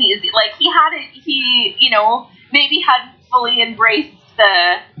ladies, and he's like, he you know, maybe hadn't fully embraced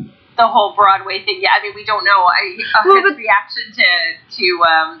the whole Broadway thing. Yeah, I mean, we don't know. His reaction to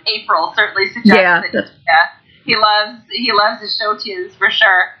April certainly suggests that he loves his show tunes for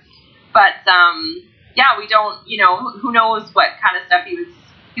sure. But yeah, we don't, you know, who knows what kind of stuff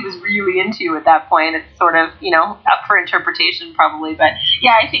he was really into at that point. It's sort of, you know, up for interpretation probably. But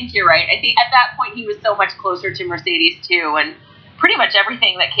yeah, I think you're right. I think at that point he was so much closer to Mercedes too, and pretty much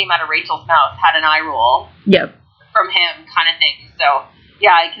everything that came out of Rachel's mouth had an eye roll. Yep. From him, kind of thing. So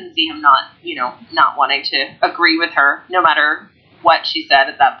yeah, I can see him not wanting to agree with her, no matter what she said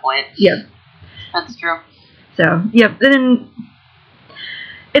at that point. Yep. That's true. So yep, and then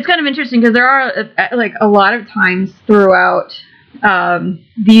it's kind of interesting because there are like a lot of times throughout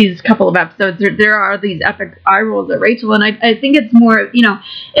these couple of episodes there are these epic eye rolls at Rachel, and I think it's more, you know,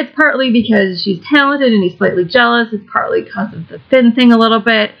 it's partly because she's talented and he's slightly jealous. It's partly because of the Finn thing a little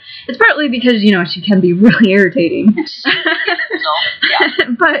bit. It's partly because, you know, she can be really irritating. Yeah.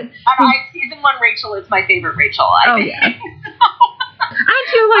 But season 1 Rachel is my favorite Rachel. Yeah. I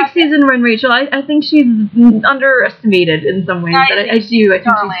do like season 1 Rachel. I think she's underestimated in some ways. I think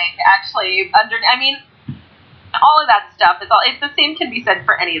darling, actually, I mean, all of that stuff is all. It's the same can be said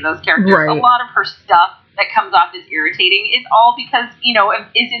for any of those characters. Right. A lot of her stuff that comes off as irritating is all because, you know,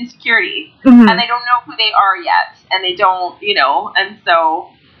 is insecurity, and they don't know who they are yet, and they don't, you know, and so,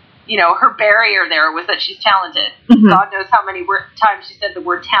 you know, her barrier there was that she's talented. God knows how many times she said the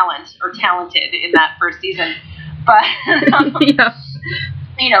word talent or talented in that first season, but yeah.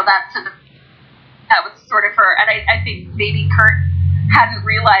 You know, that was sort of her, and I think maybe Kurt hadn't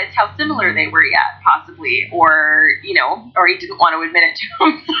realized how similar they were yet, possibly, or, you know, or he didn't want to admit it to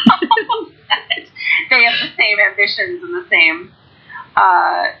himself. They have the same ambitions and the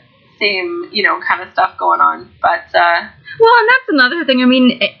same, you know, kind of stuff going on. But well, and that's another thing. I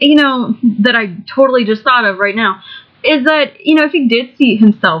mean, you know, that I totally just thought of right now is that, you know, if he did see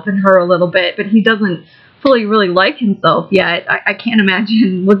himself in her a little bit, but he doesn't fully really like himself yet, I can't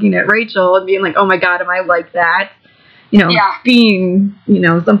imagine looking at Rachel and being like, oh my God, am I like that? You know, being, you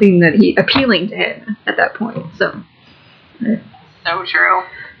know, something that appealing to him at that point. So true.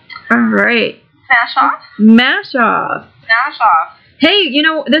 All right. Smash off. Mash off. Smash off. Hey,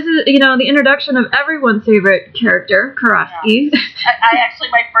 this is, the introduction of everyone's favorite character, Karofsky. I actually,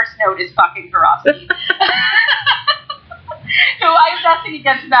 my first note is fucking Karofsky. So I have nothing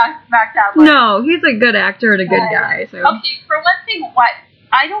against Max Adler. No, he's a good actor and a good guy. So. Okay, for one thing,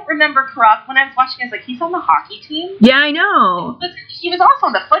 I don't remember Karofsky when I was watching. I was like, he's on the hockey team. Yeah, I know. He was also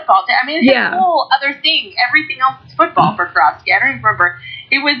on the football team. I mean, it's Yeah. a whole other thing. Everything else is football for Karofsky. I don't even remember.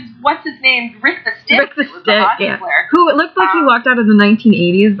 It was what's his name, Rick the Stick. Rick the was Stick, hockey yeah. player. Who it looked like he walked out of the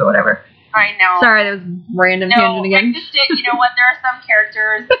 1980s, but whatever. I know. Sorry, that was random tangent again. Rick the Stick. You know what? There are some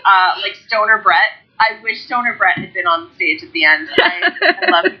characters like Stoner Brett. I wish Stoner Brett had been on stage at the end. I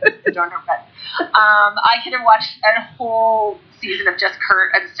love Stoner Brett. I could have watched a whole season of just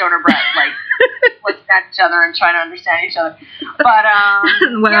Kurt and Stoner Brett, like, looking at each other and trying to understand each other. But, Wow.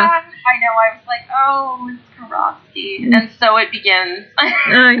 yeah, I know. I was like, oh, it's Karofsky. And so it begins.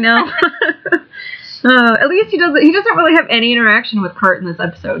 I know. At least he doesn't really have any interaction with Kurt in this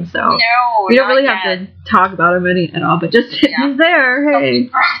episode, so No, we don't not really yet. have to talk about him at all, but just he's there. Hey.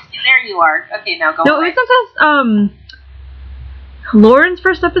 Karofsky, there you are. Okay, now go No, away. isn't this Lauren's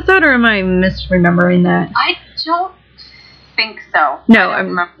first episode, or am I misremembering that? I don't think so. No, I don't I'm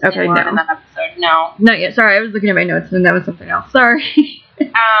remember okay. seeing Lauren in No, that episode. No. not yet. Sorry, I was looking at my notes and that was something else. Sorry. And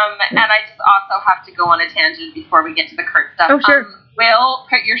I just also have to go on a tangent before we get to the Kurt stuff. Oh, sure. Will,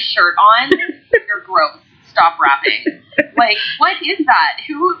 put your shirt on. You're gross. Stop rapping. Like, what is that?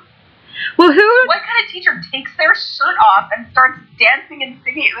 Well, who? What kind of teacher takes their shirt off and starts dancing and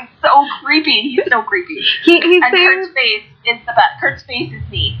singing? It's so creepy. He's so creepy. He's And saying. Kurt's face is the best. Kurt's face is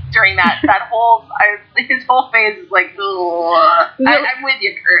me during that whole. His whole face is like, ugh. I'm with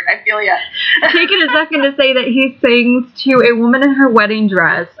you, Kurt. I feel ya. Taking a second to say that he sings to a woman in her wedding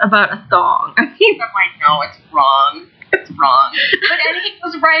dress about a thong. I mean, I'm like, no, it's wrong. It's wrong. But then he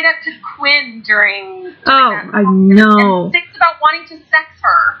goes right up to Quinn during that I song know. and sings about wanting to sex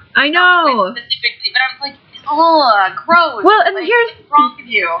her. I Quinn know. specifically, but I was like, ugh, gross. Well, and like, here's- what's wrong with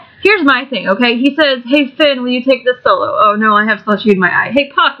you? Here's my thing, okay? He says, "Hey Finn, will you take this solo?" "Oh no, I have slushy in my eye." "Hey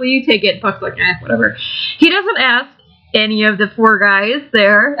Puck, will you take it?" Puck's like, whatever. He doesn't ask any of the four guys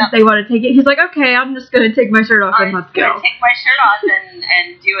there if they want to take it. He's like, "Okay, I'm just gonna take my shirt off and let's I'm gonna go." take my shirt off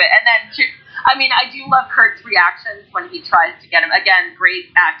and do it. And then, I mean, I do love Kurt's reactions when he tries to get him. Again, great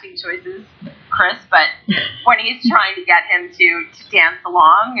acting choices, Chris. But when he's trying to get him to dance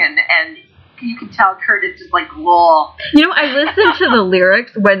along, and you can tell Kurt is just like, lol. I listened to the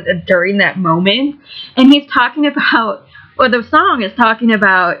lyrics during that moment, and he's talking about, the song is talking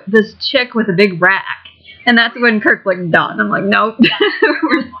about this chick with a big rack, and that's when Kurt's like, done. I'm like, nope.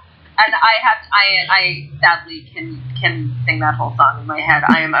 And I sadly can sing that whole song in my head.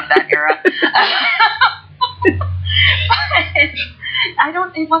 I am of that era.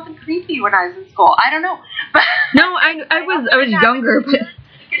 But it wasn't creepy when I was in school. I don't know. But No, I was younger, but take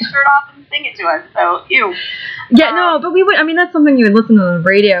his shirt off and sing it to us. So ew. yeah, no, but we would. I mean, that's something you would listen to on the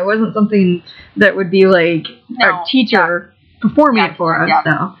radio. It wasn't something that would be like our teacher performing it for us,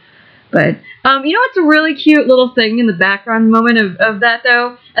 though. But it's a really cute little thing in the background moment of that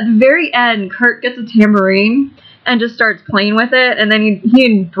though. At the very end, Kurt gets a tambourine and just starts playing with it, and then he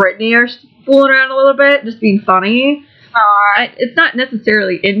and Brittany are fooling around a little bit, just being funny. It's not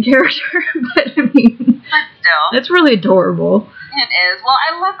necessarily in character, but I mean, But still, it's really adorable. it is. Well,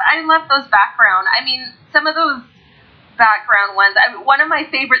 I love those background. I mean, some of those background ones. One of my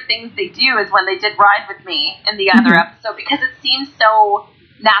favorite things they do is when they did Ride With Me in the other episode, because it seems so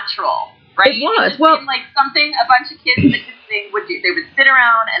natural, right? It was. just Well, seemed like something a bunch of kids that could sing would do. They would sit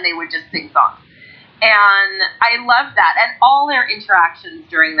around and they would just sing songs. And I love that. And all their interactions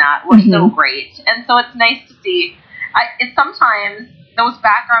during that were so great. And so it's nice to see. Sometimes those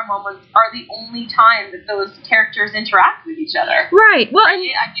background moments are the only time that those characters interact with each other. right. Well, I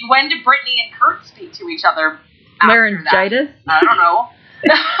mean, when did Brittany and Kurt speak to each other? laryngitis. I don't know.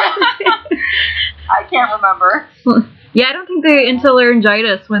 I can't remember. Yeah, I don't think they into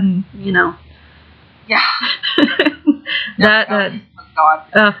laryngitis when Yeah. that. Oh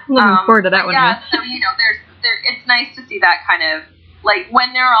God. Looking forward to that one. Yeah. So it's nice to see that kind of like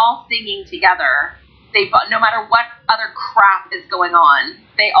when they're all singing together. No matter what other crap is going on,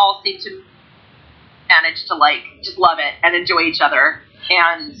 they all seem to manage to just love it and enjoy each other.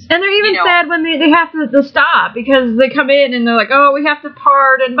 And they're even sad when they have to stop because they come in and they're like, "Oh, we have to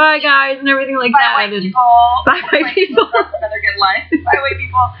part and bye guys," and everything like that. Bye, And people. Bye, people. That's another good line. Bye, white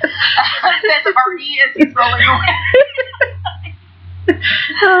people. Says Artie as he's rolling away.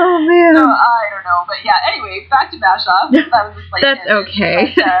 Oh man. So, I don't know, but yeah. Anyway, back to Basha. That was just like That's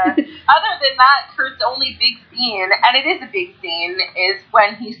okay. But, other than that, Kurt's only big scene, and it is a big scene, is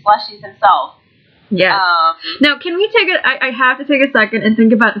when he slushies himself Yes. Now, can we take it? I have to take a second and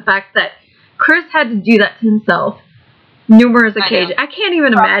think about the fact that Chris had to do that to himself numerous occasions. I can't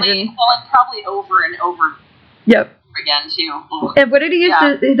even imagine. Well, and probably over and over Yep. again too. Ugh. And what did he used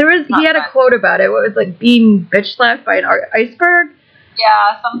to? He had a quote about it. What was like being bitch slapped by an iceberg?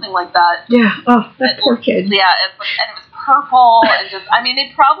 Yeah, something like that. Yeah. Oh, that poor kid. Yeah, and it was purple and just. I mean,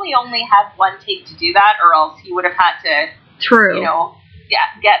 they probably only had one take to do that, or else he would have had to. True. You know,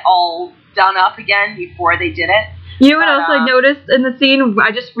 get all done up again before they did it. You know what else I noticed in the scene?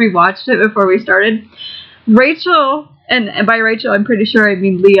 I just rewatched it before we started. Rachel, and by Rachel, I'm pretty sure I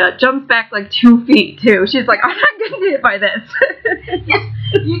mean Leah, jumps back like 2 feet too. She's like, I'm not getting hit by this. Yes,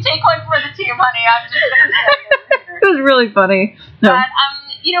 you take one for the team, honey. I'm just gonna say it was really funny. No. But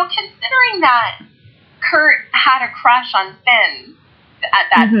you know, considering that Kurt had a crush on Finn at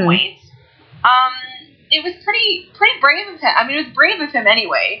that point, it was pretty brave of him. I mean, it was brave of him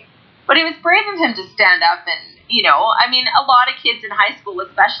anyway, but it was brave of him to stand up and, you know, I mean, a lot of kids in high school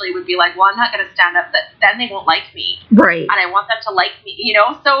especially would be like, well, I'm not going to stand up, then they won't like me. Right. And I want them to like me, you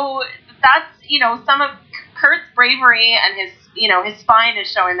know, so that's, you know, some of Kurt's bravery and his, you know, his spine is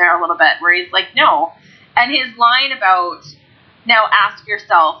showing there a little bit where he's like, no. And his line about, now ask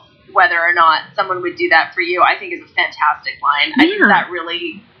yourself whether or not someone would do that for you, I think is a fantastic line. I think that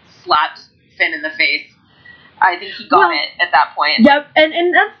really slapped Finn in the face. I think he got it at that point. Yep,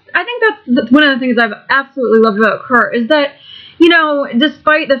 and I think that's one of the things I've absolutely loved about Kurt is that, you know,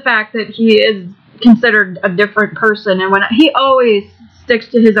 despite the fact that he is considered a different person, and when he always sticks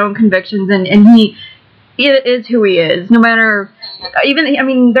to his own convictions, and he is who he is, no matter. Even, I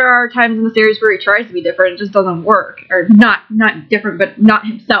mean, there are times in the series where he tries to be different, it just doesn't work, or not different, but not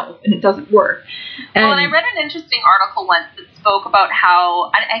himself, and it doesn't work. And I read an interesting article once that spoke about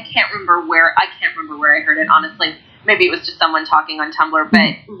how I can't remember where I heard it, honestly. Maybe it was just someone talking on Tumblr,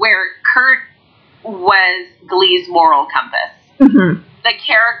 but where Kurt was Glee's moral compass. Mm-hmm. The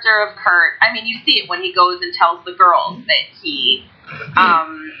character of Kurt, I mean, you see it when he goes and tells the girls that he,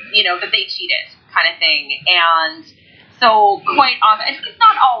 you know, that they cheated, kind of thing, and so quite often, and he's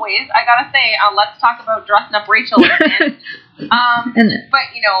not always, I gotta say, let's talk about dressing up Rachel again.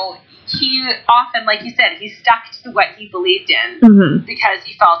 But, you know, he often, like you said, he stuck to what he believed in because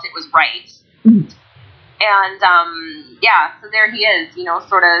he felt it was right. And, yeah, so there he is, you know,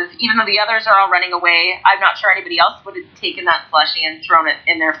 sort of, even though the others are all running away, I'm not sure anybody else would have taken that slushie and thrown it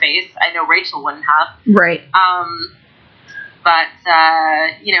in their face. I know Rachel wouldn't have. Right. But,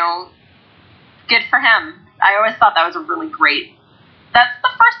 you know, good for him. I always thought that was a really great. That's the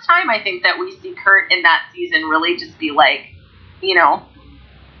first time I think that we see Kurt in that season really just be like, you know,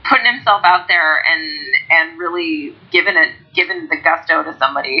 putting himself out there and really giving the gusto to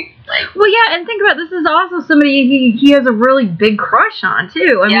somebody. Like, well, yeah, and think about this is also somebody he has a really big crush on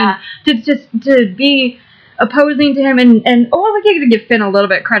too. I mean, to be opposing to him and we gotta give Finn a little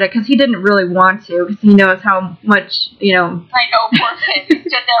bit of credit because he didn't really want to because he knows how much, you know. I know, poor Finn. He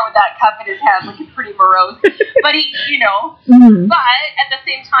stood there with that cup in his hand looking pretty morose. But he, you know, but at the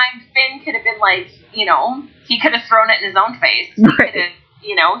same time, Finn could have been like, you know, he could have thrown it in his own face. He could have,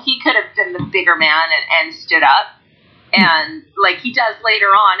 you know, he could have been the bigger man and stood up. And like he does later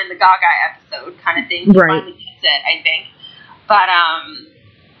on in the Gaga episode kind of thing. He finally gets it, I think. But,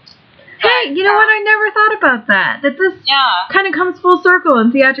 hey, you know what? I never thought about that. That this kind of comes full circle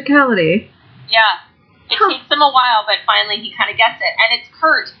in theatricality. Yeah. It takes him a while, but finally he kind of gets it. And it's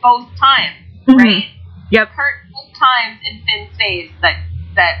Kurt both times, right? Yep. Kurt both times in Finn's face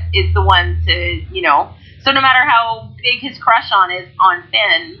that is the one to, you know. So no matter how big his crush on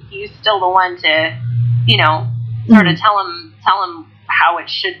Finn, he's still the one to, you know, sort of tell him how it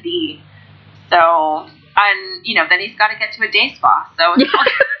should be. So, and, you know, then he's got to get to a day spa. So it's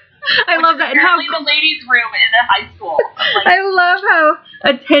I love that. And how the ladies' room in a high school. Like, I love how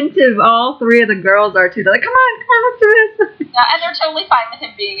attentive all three of the girls are too. They're like, come on, let's do this. Yeah, and they're totally fine with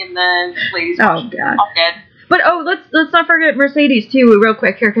him being in the ladies' room. Oh god. All good. But let's not forget Mercedes too, real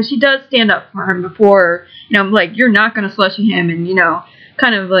quick here, because she does stand up for him before, you know, like you're not gonna slushy him, and you know,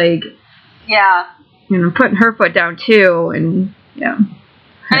 kind of like, you know, putting her foot down too, and yeah.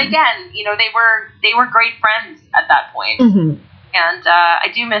 And again, you know, they were great friends at that point. And I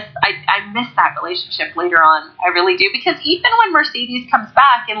miss that relationship later on. I really do. Because even when Mercedes comes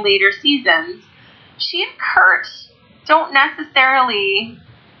back in later seasons, she and Kurt don't necessarily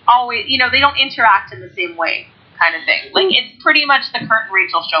always, you know, they don't interact in the same way kind of thing. Like, it's pretty much the Kurt and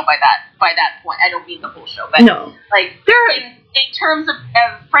Rachel show by that point. I don't mean the whole show, but like, in terms of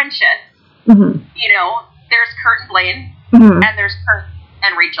friendships, you know, there's Kurt and Blaine, and there's Kurt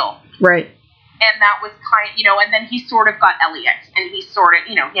and Rachel. Right. and that was and then he sort of got Elliot, and he sort of,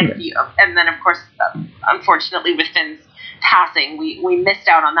 he had a few, and then of course, unfortunately, with Finn's passing, we missed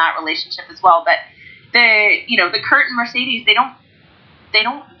out on that relationship as well. But the Kurt and Mercedes, they don't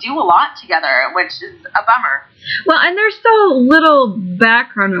do a lot together, which is a bummer. Well, and there's still little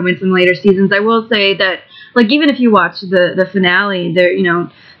background moments in later seasons. I will say that, like, even if you watch the finale,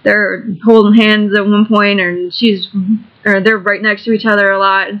 they're holding hands at one point, and they're right next to each other a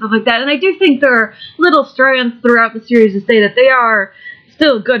lot and stuff like that. And I do think there are little strands throughout the series to say that they are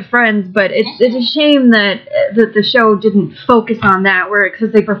still good friends, but it's a shame that the show didn't focus on that,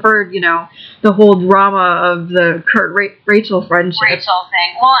 because they preferred, the whole drama of the Kurt Rachel friendship. Rachel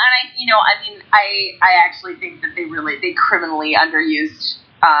thing. Well, and I actually think that they criminally underused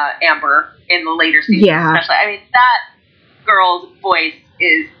Amber in the later seasons, especially. I mean, that girl's voice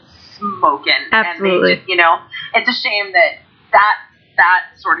is smoking. Absolutely. And it's a shame that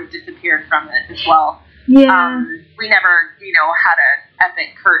sort of disappeared from it as well. Yeah. We never, had an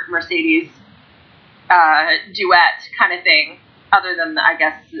epic Kurt Mercedes duet kind of thing, other than, I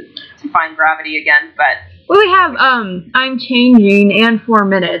guess, Defying Gravity again. But we have I'm Changing and 4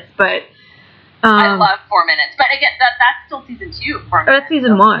 Minutes, but I love 4 Minutes. But again, that's still season 2. 4 Minutes. That's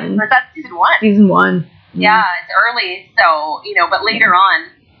season 1. Or that's season 1. Season 1. Yeah, it's early, so but later on,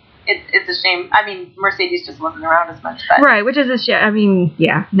 it's a shame. I mean, Mercedes just wasn't around as much, but right, which is a shame. I mean,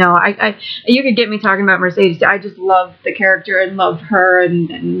 yeah, no, I you could get me talking about Mercedes. I just love the character and love her,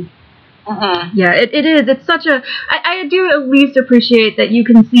 and yeah, it is. It's such a. I do at least appreciate that you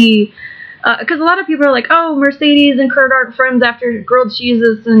can see. Because a lot of people are like, oh, Mercedes and Kurt aren't friends after Grilled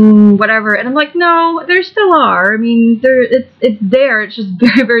Cheeses and whatever, and I'm like, no, there still are. I mean, it's there. It's just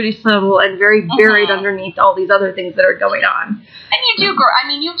very, very subtle and very buried underneath all these other things that are going on. And you do grow. I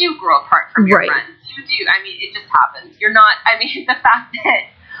mean, you do grow apart from your friends. You do. I mean, it just happens. You're not. I mean, the fact that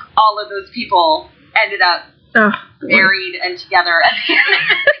all of those people ended up married and together at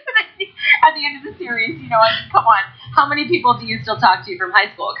the end of the series, I mean, come on, how many people do you still talk to from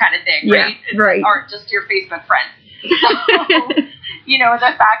high school, kind of thing, right? Yeah, right. Or just your Facebook friends. So,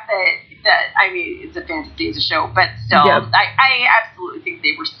 the fact that I mean, it's a fantasy, it's a show, but still, I absolutely think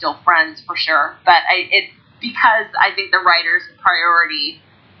they were still friends for sure. But it's because I think the writer's priority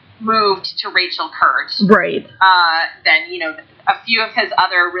moved to Rachel Kurt. Right. Then, a few of his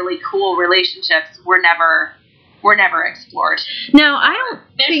other really cool relationships were never explored. Now, I don't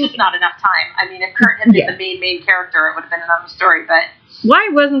There's just not enough time. I mean, if Kurt had been the main character, it would have been another story, but why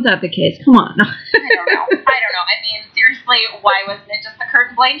wasn't that the case? Come on. I don't know. I mean, seriously, why wasn't it just the Kurt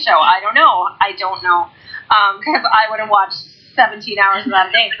and Blaine show? I don't know. Because I would have watched 17 hours of that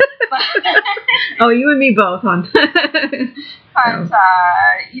a day. But oh, you and me both, hon. But, as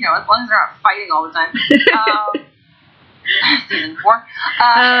long as they're not fighting all the time. Season 4.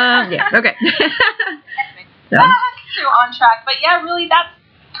 Yeah, okay. So on track. But yeah, really, that's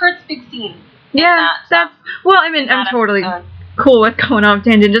Kurt's big scene. Yeah, well, I mean, I'm totally cool with going off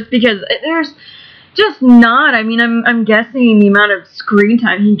tangent just because there's just not, I mean, I'm guessing the amount of screen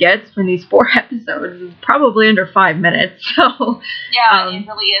time he gets from these 4 episodes is probably under 5 minutes, so. Yeah, it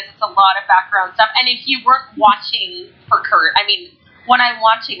really is. It's a lot of background stuff. And if you weren't watching for Kurt, I mean, when I'm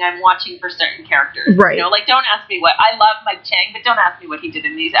watching for certain characters. Right. Don't ask me what, I love Mike Chang, but don't ask me what he did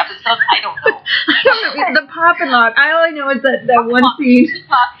in these episodes. I don't know. I don't know. The Pop and Lock, all I know is that one scene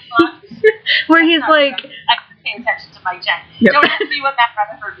where he's like. I'm paying attention to Mike Chang. Yep. Don't ask me what Matt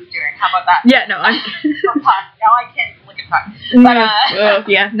Rutherford was doing. How about that? Yeah, no, I'm. Now I can't even look at Puck. But,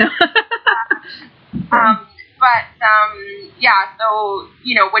 yeah, no. Yeah, so,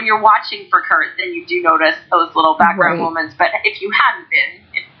 when you're watching for Kurt, then you do notice those little background moments. But if you hadn't been,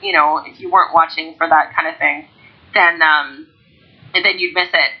 if you weren't watching for that kind of thing, then you'd miss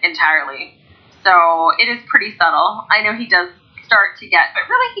it entirely. So it is pretty subtle. I know he does start to get, but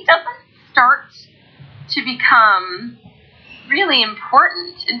really he doesn't start to become really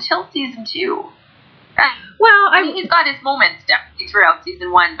important until season 2. Well, I mean, he's got his moments definitely throughout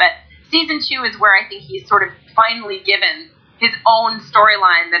season 1, but season 2 is where I think he's sort of finally given his own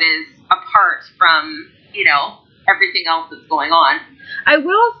storyline that is apart from, everything else that's going on. I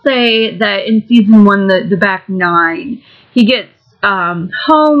will say that in season 1, the back 9, he gets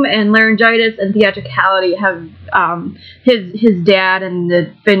home and laryngitis and theatricality have his dad and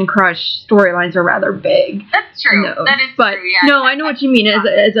the Finn Crush storylines are rather big. That's true. That is but true. Yeah. No, I know what you mean.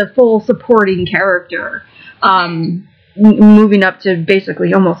 As a full supporting character, moving up to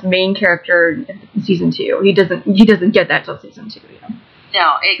basically almost main character in season 2. He doesn't get that till season 2.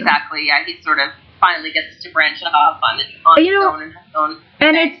 No, exactly. Yeah, he sort of finally gets to branch off on his own and his own.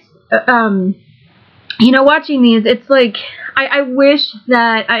 And it's watching these, it's like I wish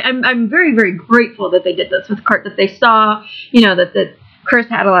that I'm very, very grateful that they did this with Kurt, that they saw, that Chris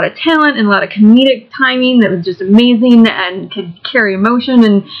had a lot of talent and a lot of comedic timing that was just amazing and could carry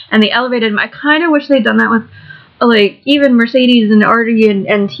emotion, and they elevated him. I kind of wish they'd done that with, like, even Mercedes and Artie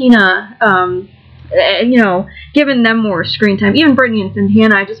and Tina, giving them more screen time. Even Brittany and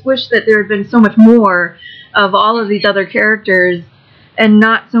Santana, I just wish that there had been so much more of all of these other characters and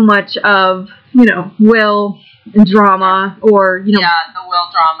not so much of, Will drama or, the Will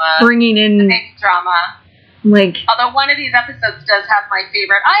drama. Bringing in the big drama. Like, although one of these episodes does have my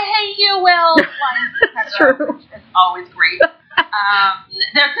favorite, I hate you, Will. That's true. It's always great.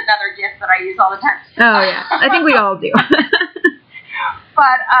 There's another gift that I use all the time. Oh yeah, I think we all do.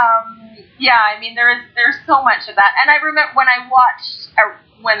 But I mean, there's so much of that, and I remember when I watched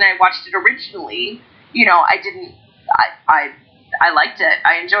it originally, I liked it,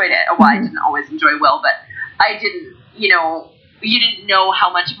 I enjoyed it. Well, I didn't always enjoy Will, but I didn't, you didn't know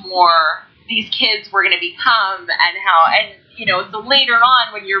how much more these kids were going to become, so later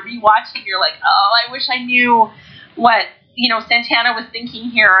on when you're rewatching, you're like, oh, I wish I knew what Santana was thinking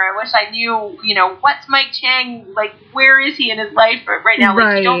here. I wish I knew, what's Mike Chang, like, where is he in his life right now?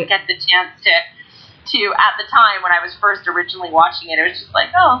 Like, you don't get the chance to at the time when I was first originally watching it was just like,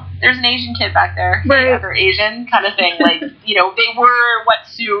 oh, there's an Asian kid back there. Right. Hey, other Asian kind of thing. Like, they were what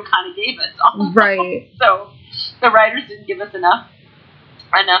Sue kind of gave us. Almost. Right. So the writers didn't give us enough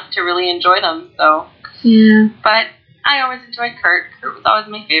to really enjoy them. So yeah. But I always enjoyed Kurt. Kurt was always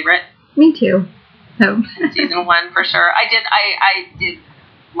my favorite. Me too. So in season 1 for sure. I did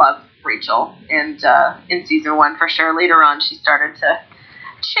love Rachel in season 1 for sure. Later on she started to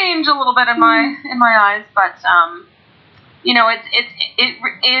change a little bit in my eyes, but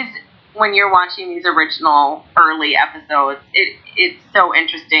it is when you're watching these original early episodes, it's so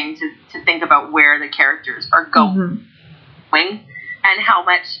interesting to think about where the characters are going and how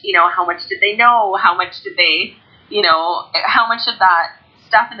much did they know, how much did they, how much of that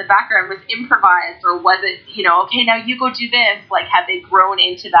stuff in the background was improvised, or was it, okay, now you go do this, like, had they grown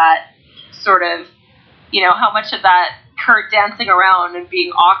into that sort of, how much of that Kurt dancing around and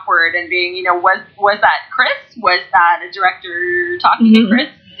being awkward and being, was that Chris? Was that a director talking to Chris?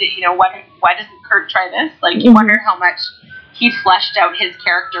 Why doesn't Kurt try this? Like, you wonder how much he fleshed out his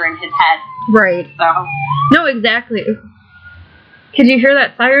character in his head. Right. So. No, exactly. Could you hear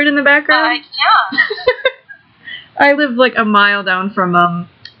that siren in the background? Yeah. I live like a mile down from a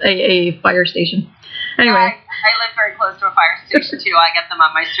fire station. Anyway. I live very close to a fire station too. I get them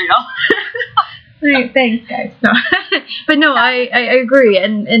on my street all. Right, thanks, guys. No. But no, I agree,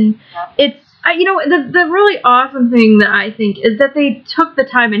 and it's the really awesome thing that I think is that they took the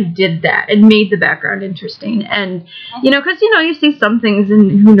time and did that and made the background interesting, and because you see some things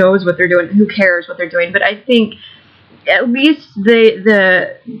and who knows what they're doing, who cares what they're doing, but I think at least they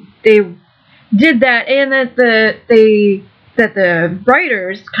did that, and that the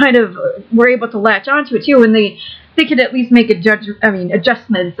writers kind of were able to latch onto it too, and they could at least make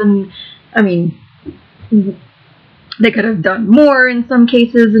adjustments, and they could have done more in some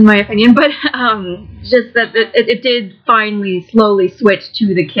cases, in my opinion, but just that it did finally slowly switch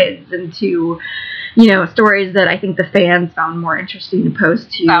to the kids and to stories that I think the fans found more interesting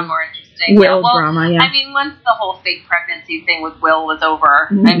opposed to Will drama. Yeah, I mean, once the whole fake pregnancy thing with Will was over,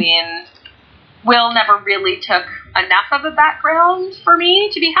 I mean, Will never really took enough of a background for me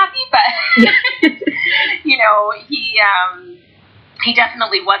to be happy, but he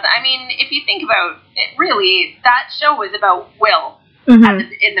definitely wasn't. I mean, if you think about it, really, that show was about Will in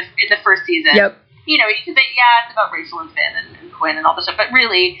the first season. Yep. You can say, yeah, it's about Rachel and Finn and Quinn and all this stuff, but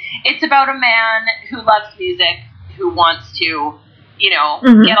really, it's about a man who loves music, who wants to, get all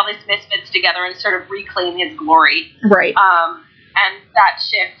these misfits together and sort of reclaim his glory. Right. And that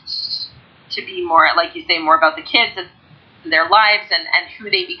shift to be more, like you say, more about the kids and their lives and who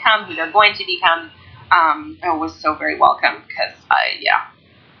they become, who they're going to become, was so very welcome, because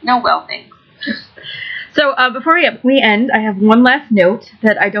no Will things. So before we end, I have one last note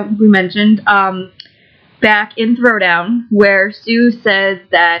that I don't think we mentioned. Back in Throwdown, where Sue says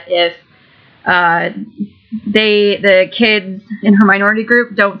that if the kids in her minority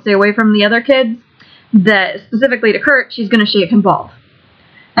group don't stay away from the other kids, that specifically to Kurt, she's going to shake him bald.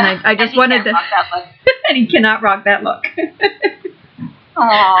 And I just wanted to. And he cannot rock that look.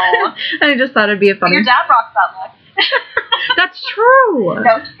 Aww. And I just thought it'd be a funny. Your dad rocks that look. That's true.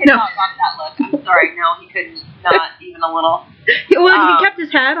 No, he could not rock that look. I'm sorry. No, he couldn't. Not even a little. Well, he kept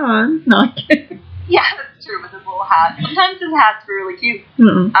his hat on. No, I'm kidding. Yeah, that's true, with his little hat. Sometimes his hats were really cute.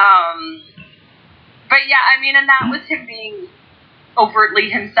 Mm-mm. But yeah, I mean, and that was him being overtly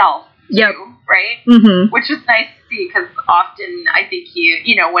himself. Yep. too, right? Mm-hmm. Which is nice to see because often I think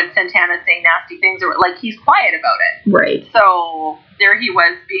when Santana's saying nasty things, or like he's quiet about it. Right. So there he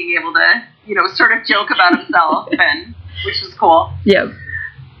was being able to, sort of joke about himself, and which was cool. Yep.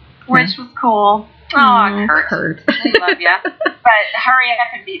 Which was cool. Oh, Kurt. We love ya. But hurry up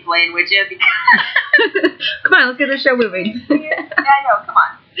and meet Blaine, would you? Because Come on, let's get the show moving. yeah, I know. Come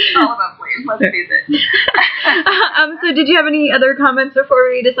on. It's all about Blaine. Let's face it. So did you have any other comments before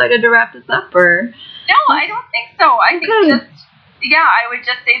we decided to wrap this up, or? No, I don't think so. I think I would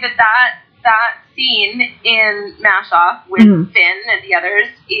just say that scene in Mash Off with Finn and the others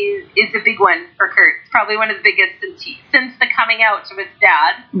is a big one for Kurt. It's probably one of the biggest since the coming out to his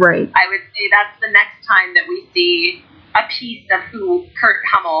dad. Right. I would say that's the next time that we see a piece of who Kurt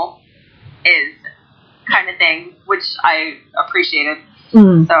Hummel is, kind of thing, which I appreciated.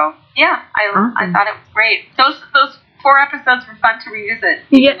 So yeah, I thought it was great. Those 4 episodes were fun to revisit.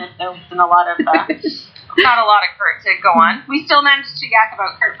 Yeah. Even if there wasn't a lot of not a lot of Kurt to go on. We still managed to yak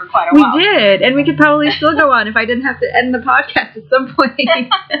about Kurt for quite a while. We did, and we could probably still go on if I didn't have to end the podcast at some point.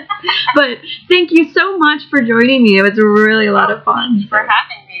 But thank you so much for joining me. It was really a lot of fun. Thank you for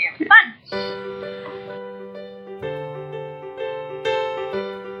having me. It was fun.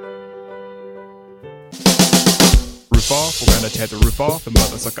 Roof off, we're gonna tear the roof off the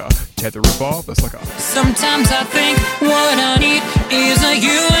mother sucker. Tear the roof off the sucker. Sometimes I think what I need is a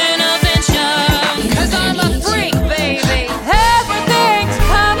UN adventure. 'Cause I'm a freak, baby. Everything's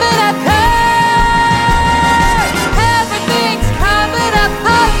coming apart. Everything's coming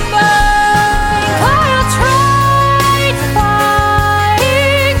apart. I'll try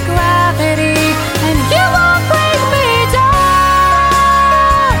defying gravity, and you won't bring me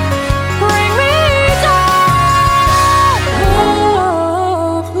down. Bring me down.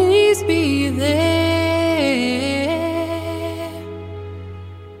 Oh, please be there.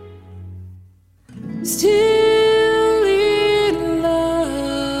 Still in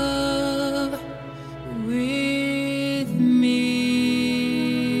love with me.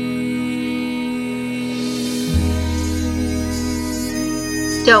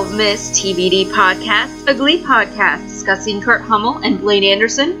 Don't miss TBD Podcast, a Glee podcast discussing Kurt Hummel and Blaine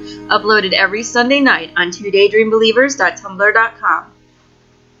Anderson, uploaded every Sunday night on 2daydreambelievers.tumblr.com.